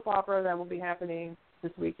the soap opera that will be happening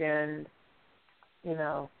this weekend, you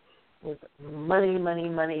know, with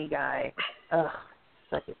money guy. Ugh,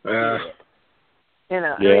 such a idiot. You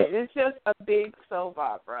know, yeah. I mean, it's just a big soap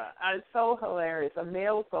opera. It's so hilarious. A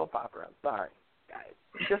male soap opera. Sorry, guys.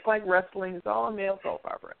 Just like wrestling, it's all a male soap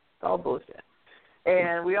opera. It's all bullshit.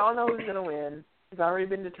 And we all know who's going to win. It's already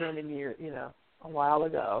been determined a while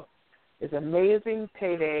ago. It's amazing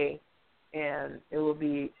payday, and it will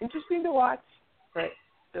be interesting to watch. But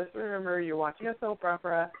just remember, you're watching a soap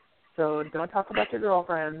opera, so don't talk about your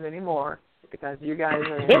girlfriends anymore because you guys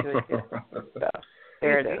are into it too. So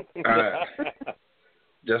there it is.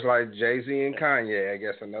 Just like Jay-Z and Kanye, I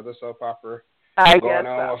guess another soap opera going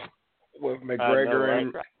on with McGregor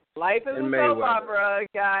and Life is and a Mayweather. soap opera,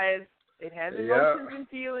 guys. It has emotions and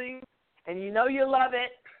feelings, and you know you love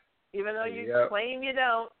it, even though you claim you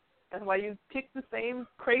don't. That's why you pick the same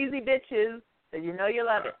crazy bitches that you know you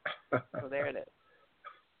love it. So there it is.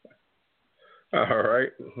 All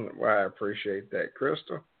right. Well, I appreciate that,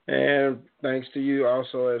 Crystal. And thanks to you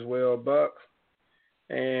also as well, Buck.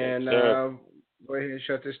 And go ahead and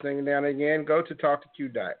shut this thing down again. Go to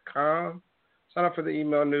talktoq.com. Sign up for the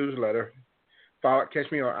email newsletter.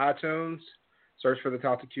 Catch me on iTunes. Search for the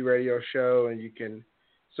Talk to Q radio show, and you can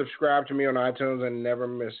subscribe to me on iTunes and never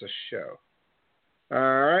miss a show.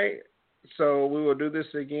 All right. So we will do this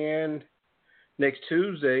again next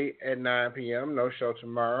Tuesday at 9 p.m. No show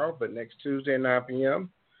tomorrow, but next Tuesday at 9 p.m.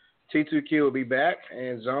 T2Q will be back,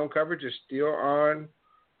 and zone coverage is still on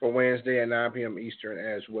for Wednesday at 9 p.m. Eastern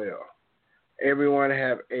as well. Everyone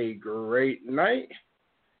have a great night.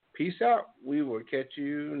 Peace out. We will catch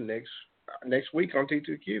you next week on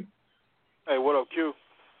T2Q. Hey, what up, Q?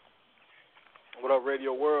 What up,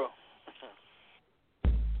 Radio World?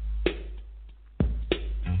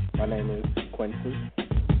 My name is Quincy,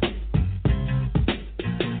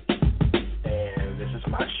 and this is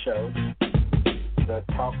my show, the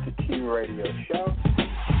Talk to Q radio show.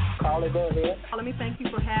 Carly, go ahead. Let me thank you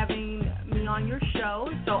for having me on your show.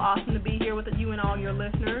 It's so awesome to be here with you and all your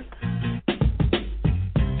listeners.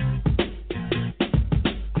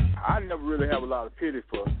 I never really have a lot of pity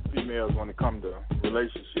for females when it comes to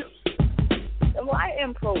relationships. Well, I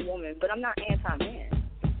am pro-woman, but I'm not anti-man.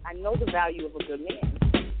 I know the value of a good man.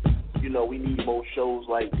 You know, we need more shows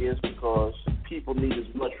like this because people need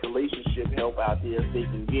as much relationship help out there as they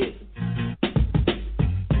can get.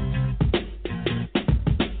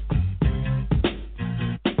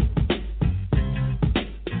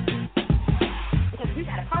 Because if you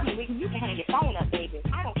got a problem with you can hang your phone up, baby.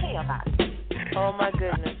 I don't care about it. Oh, my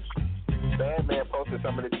goodness. Bad man posted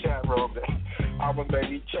some in the chat room that almost made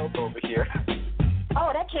me choke over here. Oh,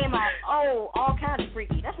 that came out, all kinds of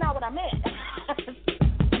freaky. That's not what I meant.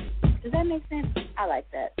 Does that make sense? I like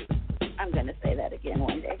that. I'm going to say that again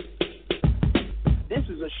one day. This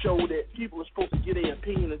is a show that people are supposed to get their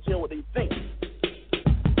opinion and tell what they think.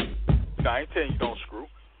 No, I ain't telling you don't screw.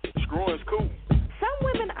 Screwing's cool.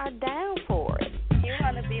 Some women are down for it. You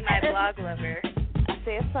want to be my blog lover. I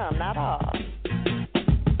said some, not all.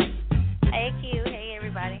 Hey, Q. Hey,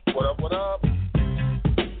 everybody. What up, what up?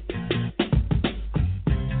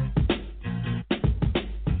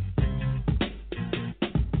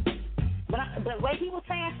 But what he was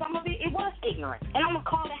saying, some of it was ignorant. And I'm going to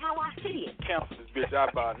call it how I see it. Cancel this bitch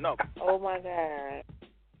out by a number. Oh, my God.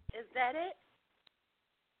 Is that it?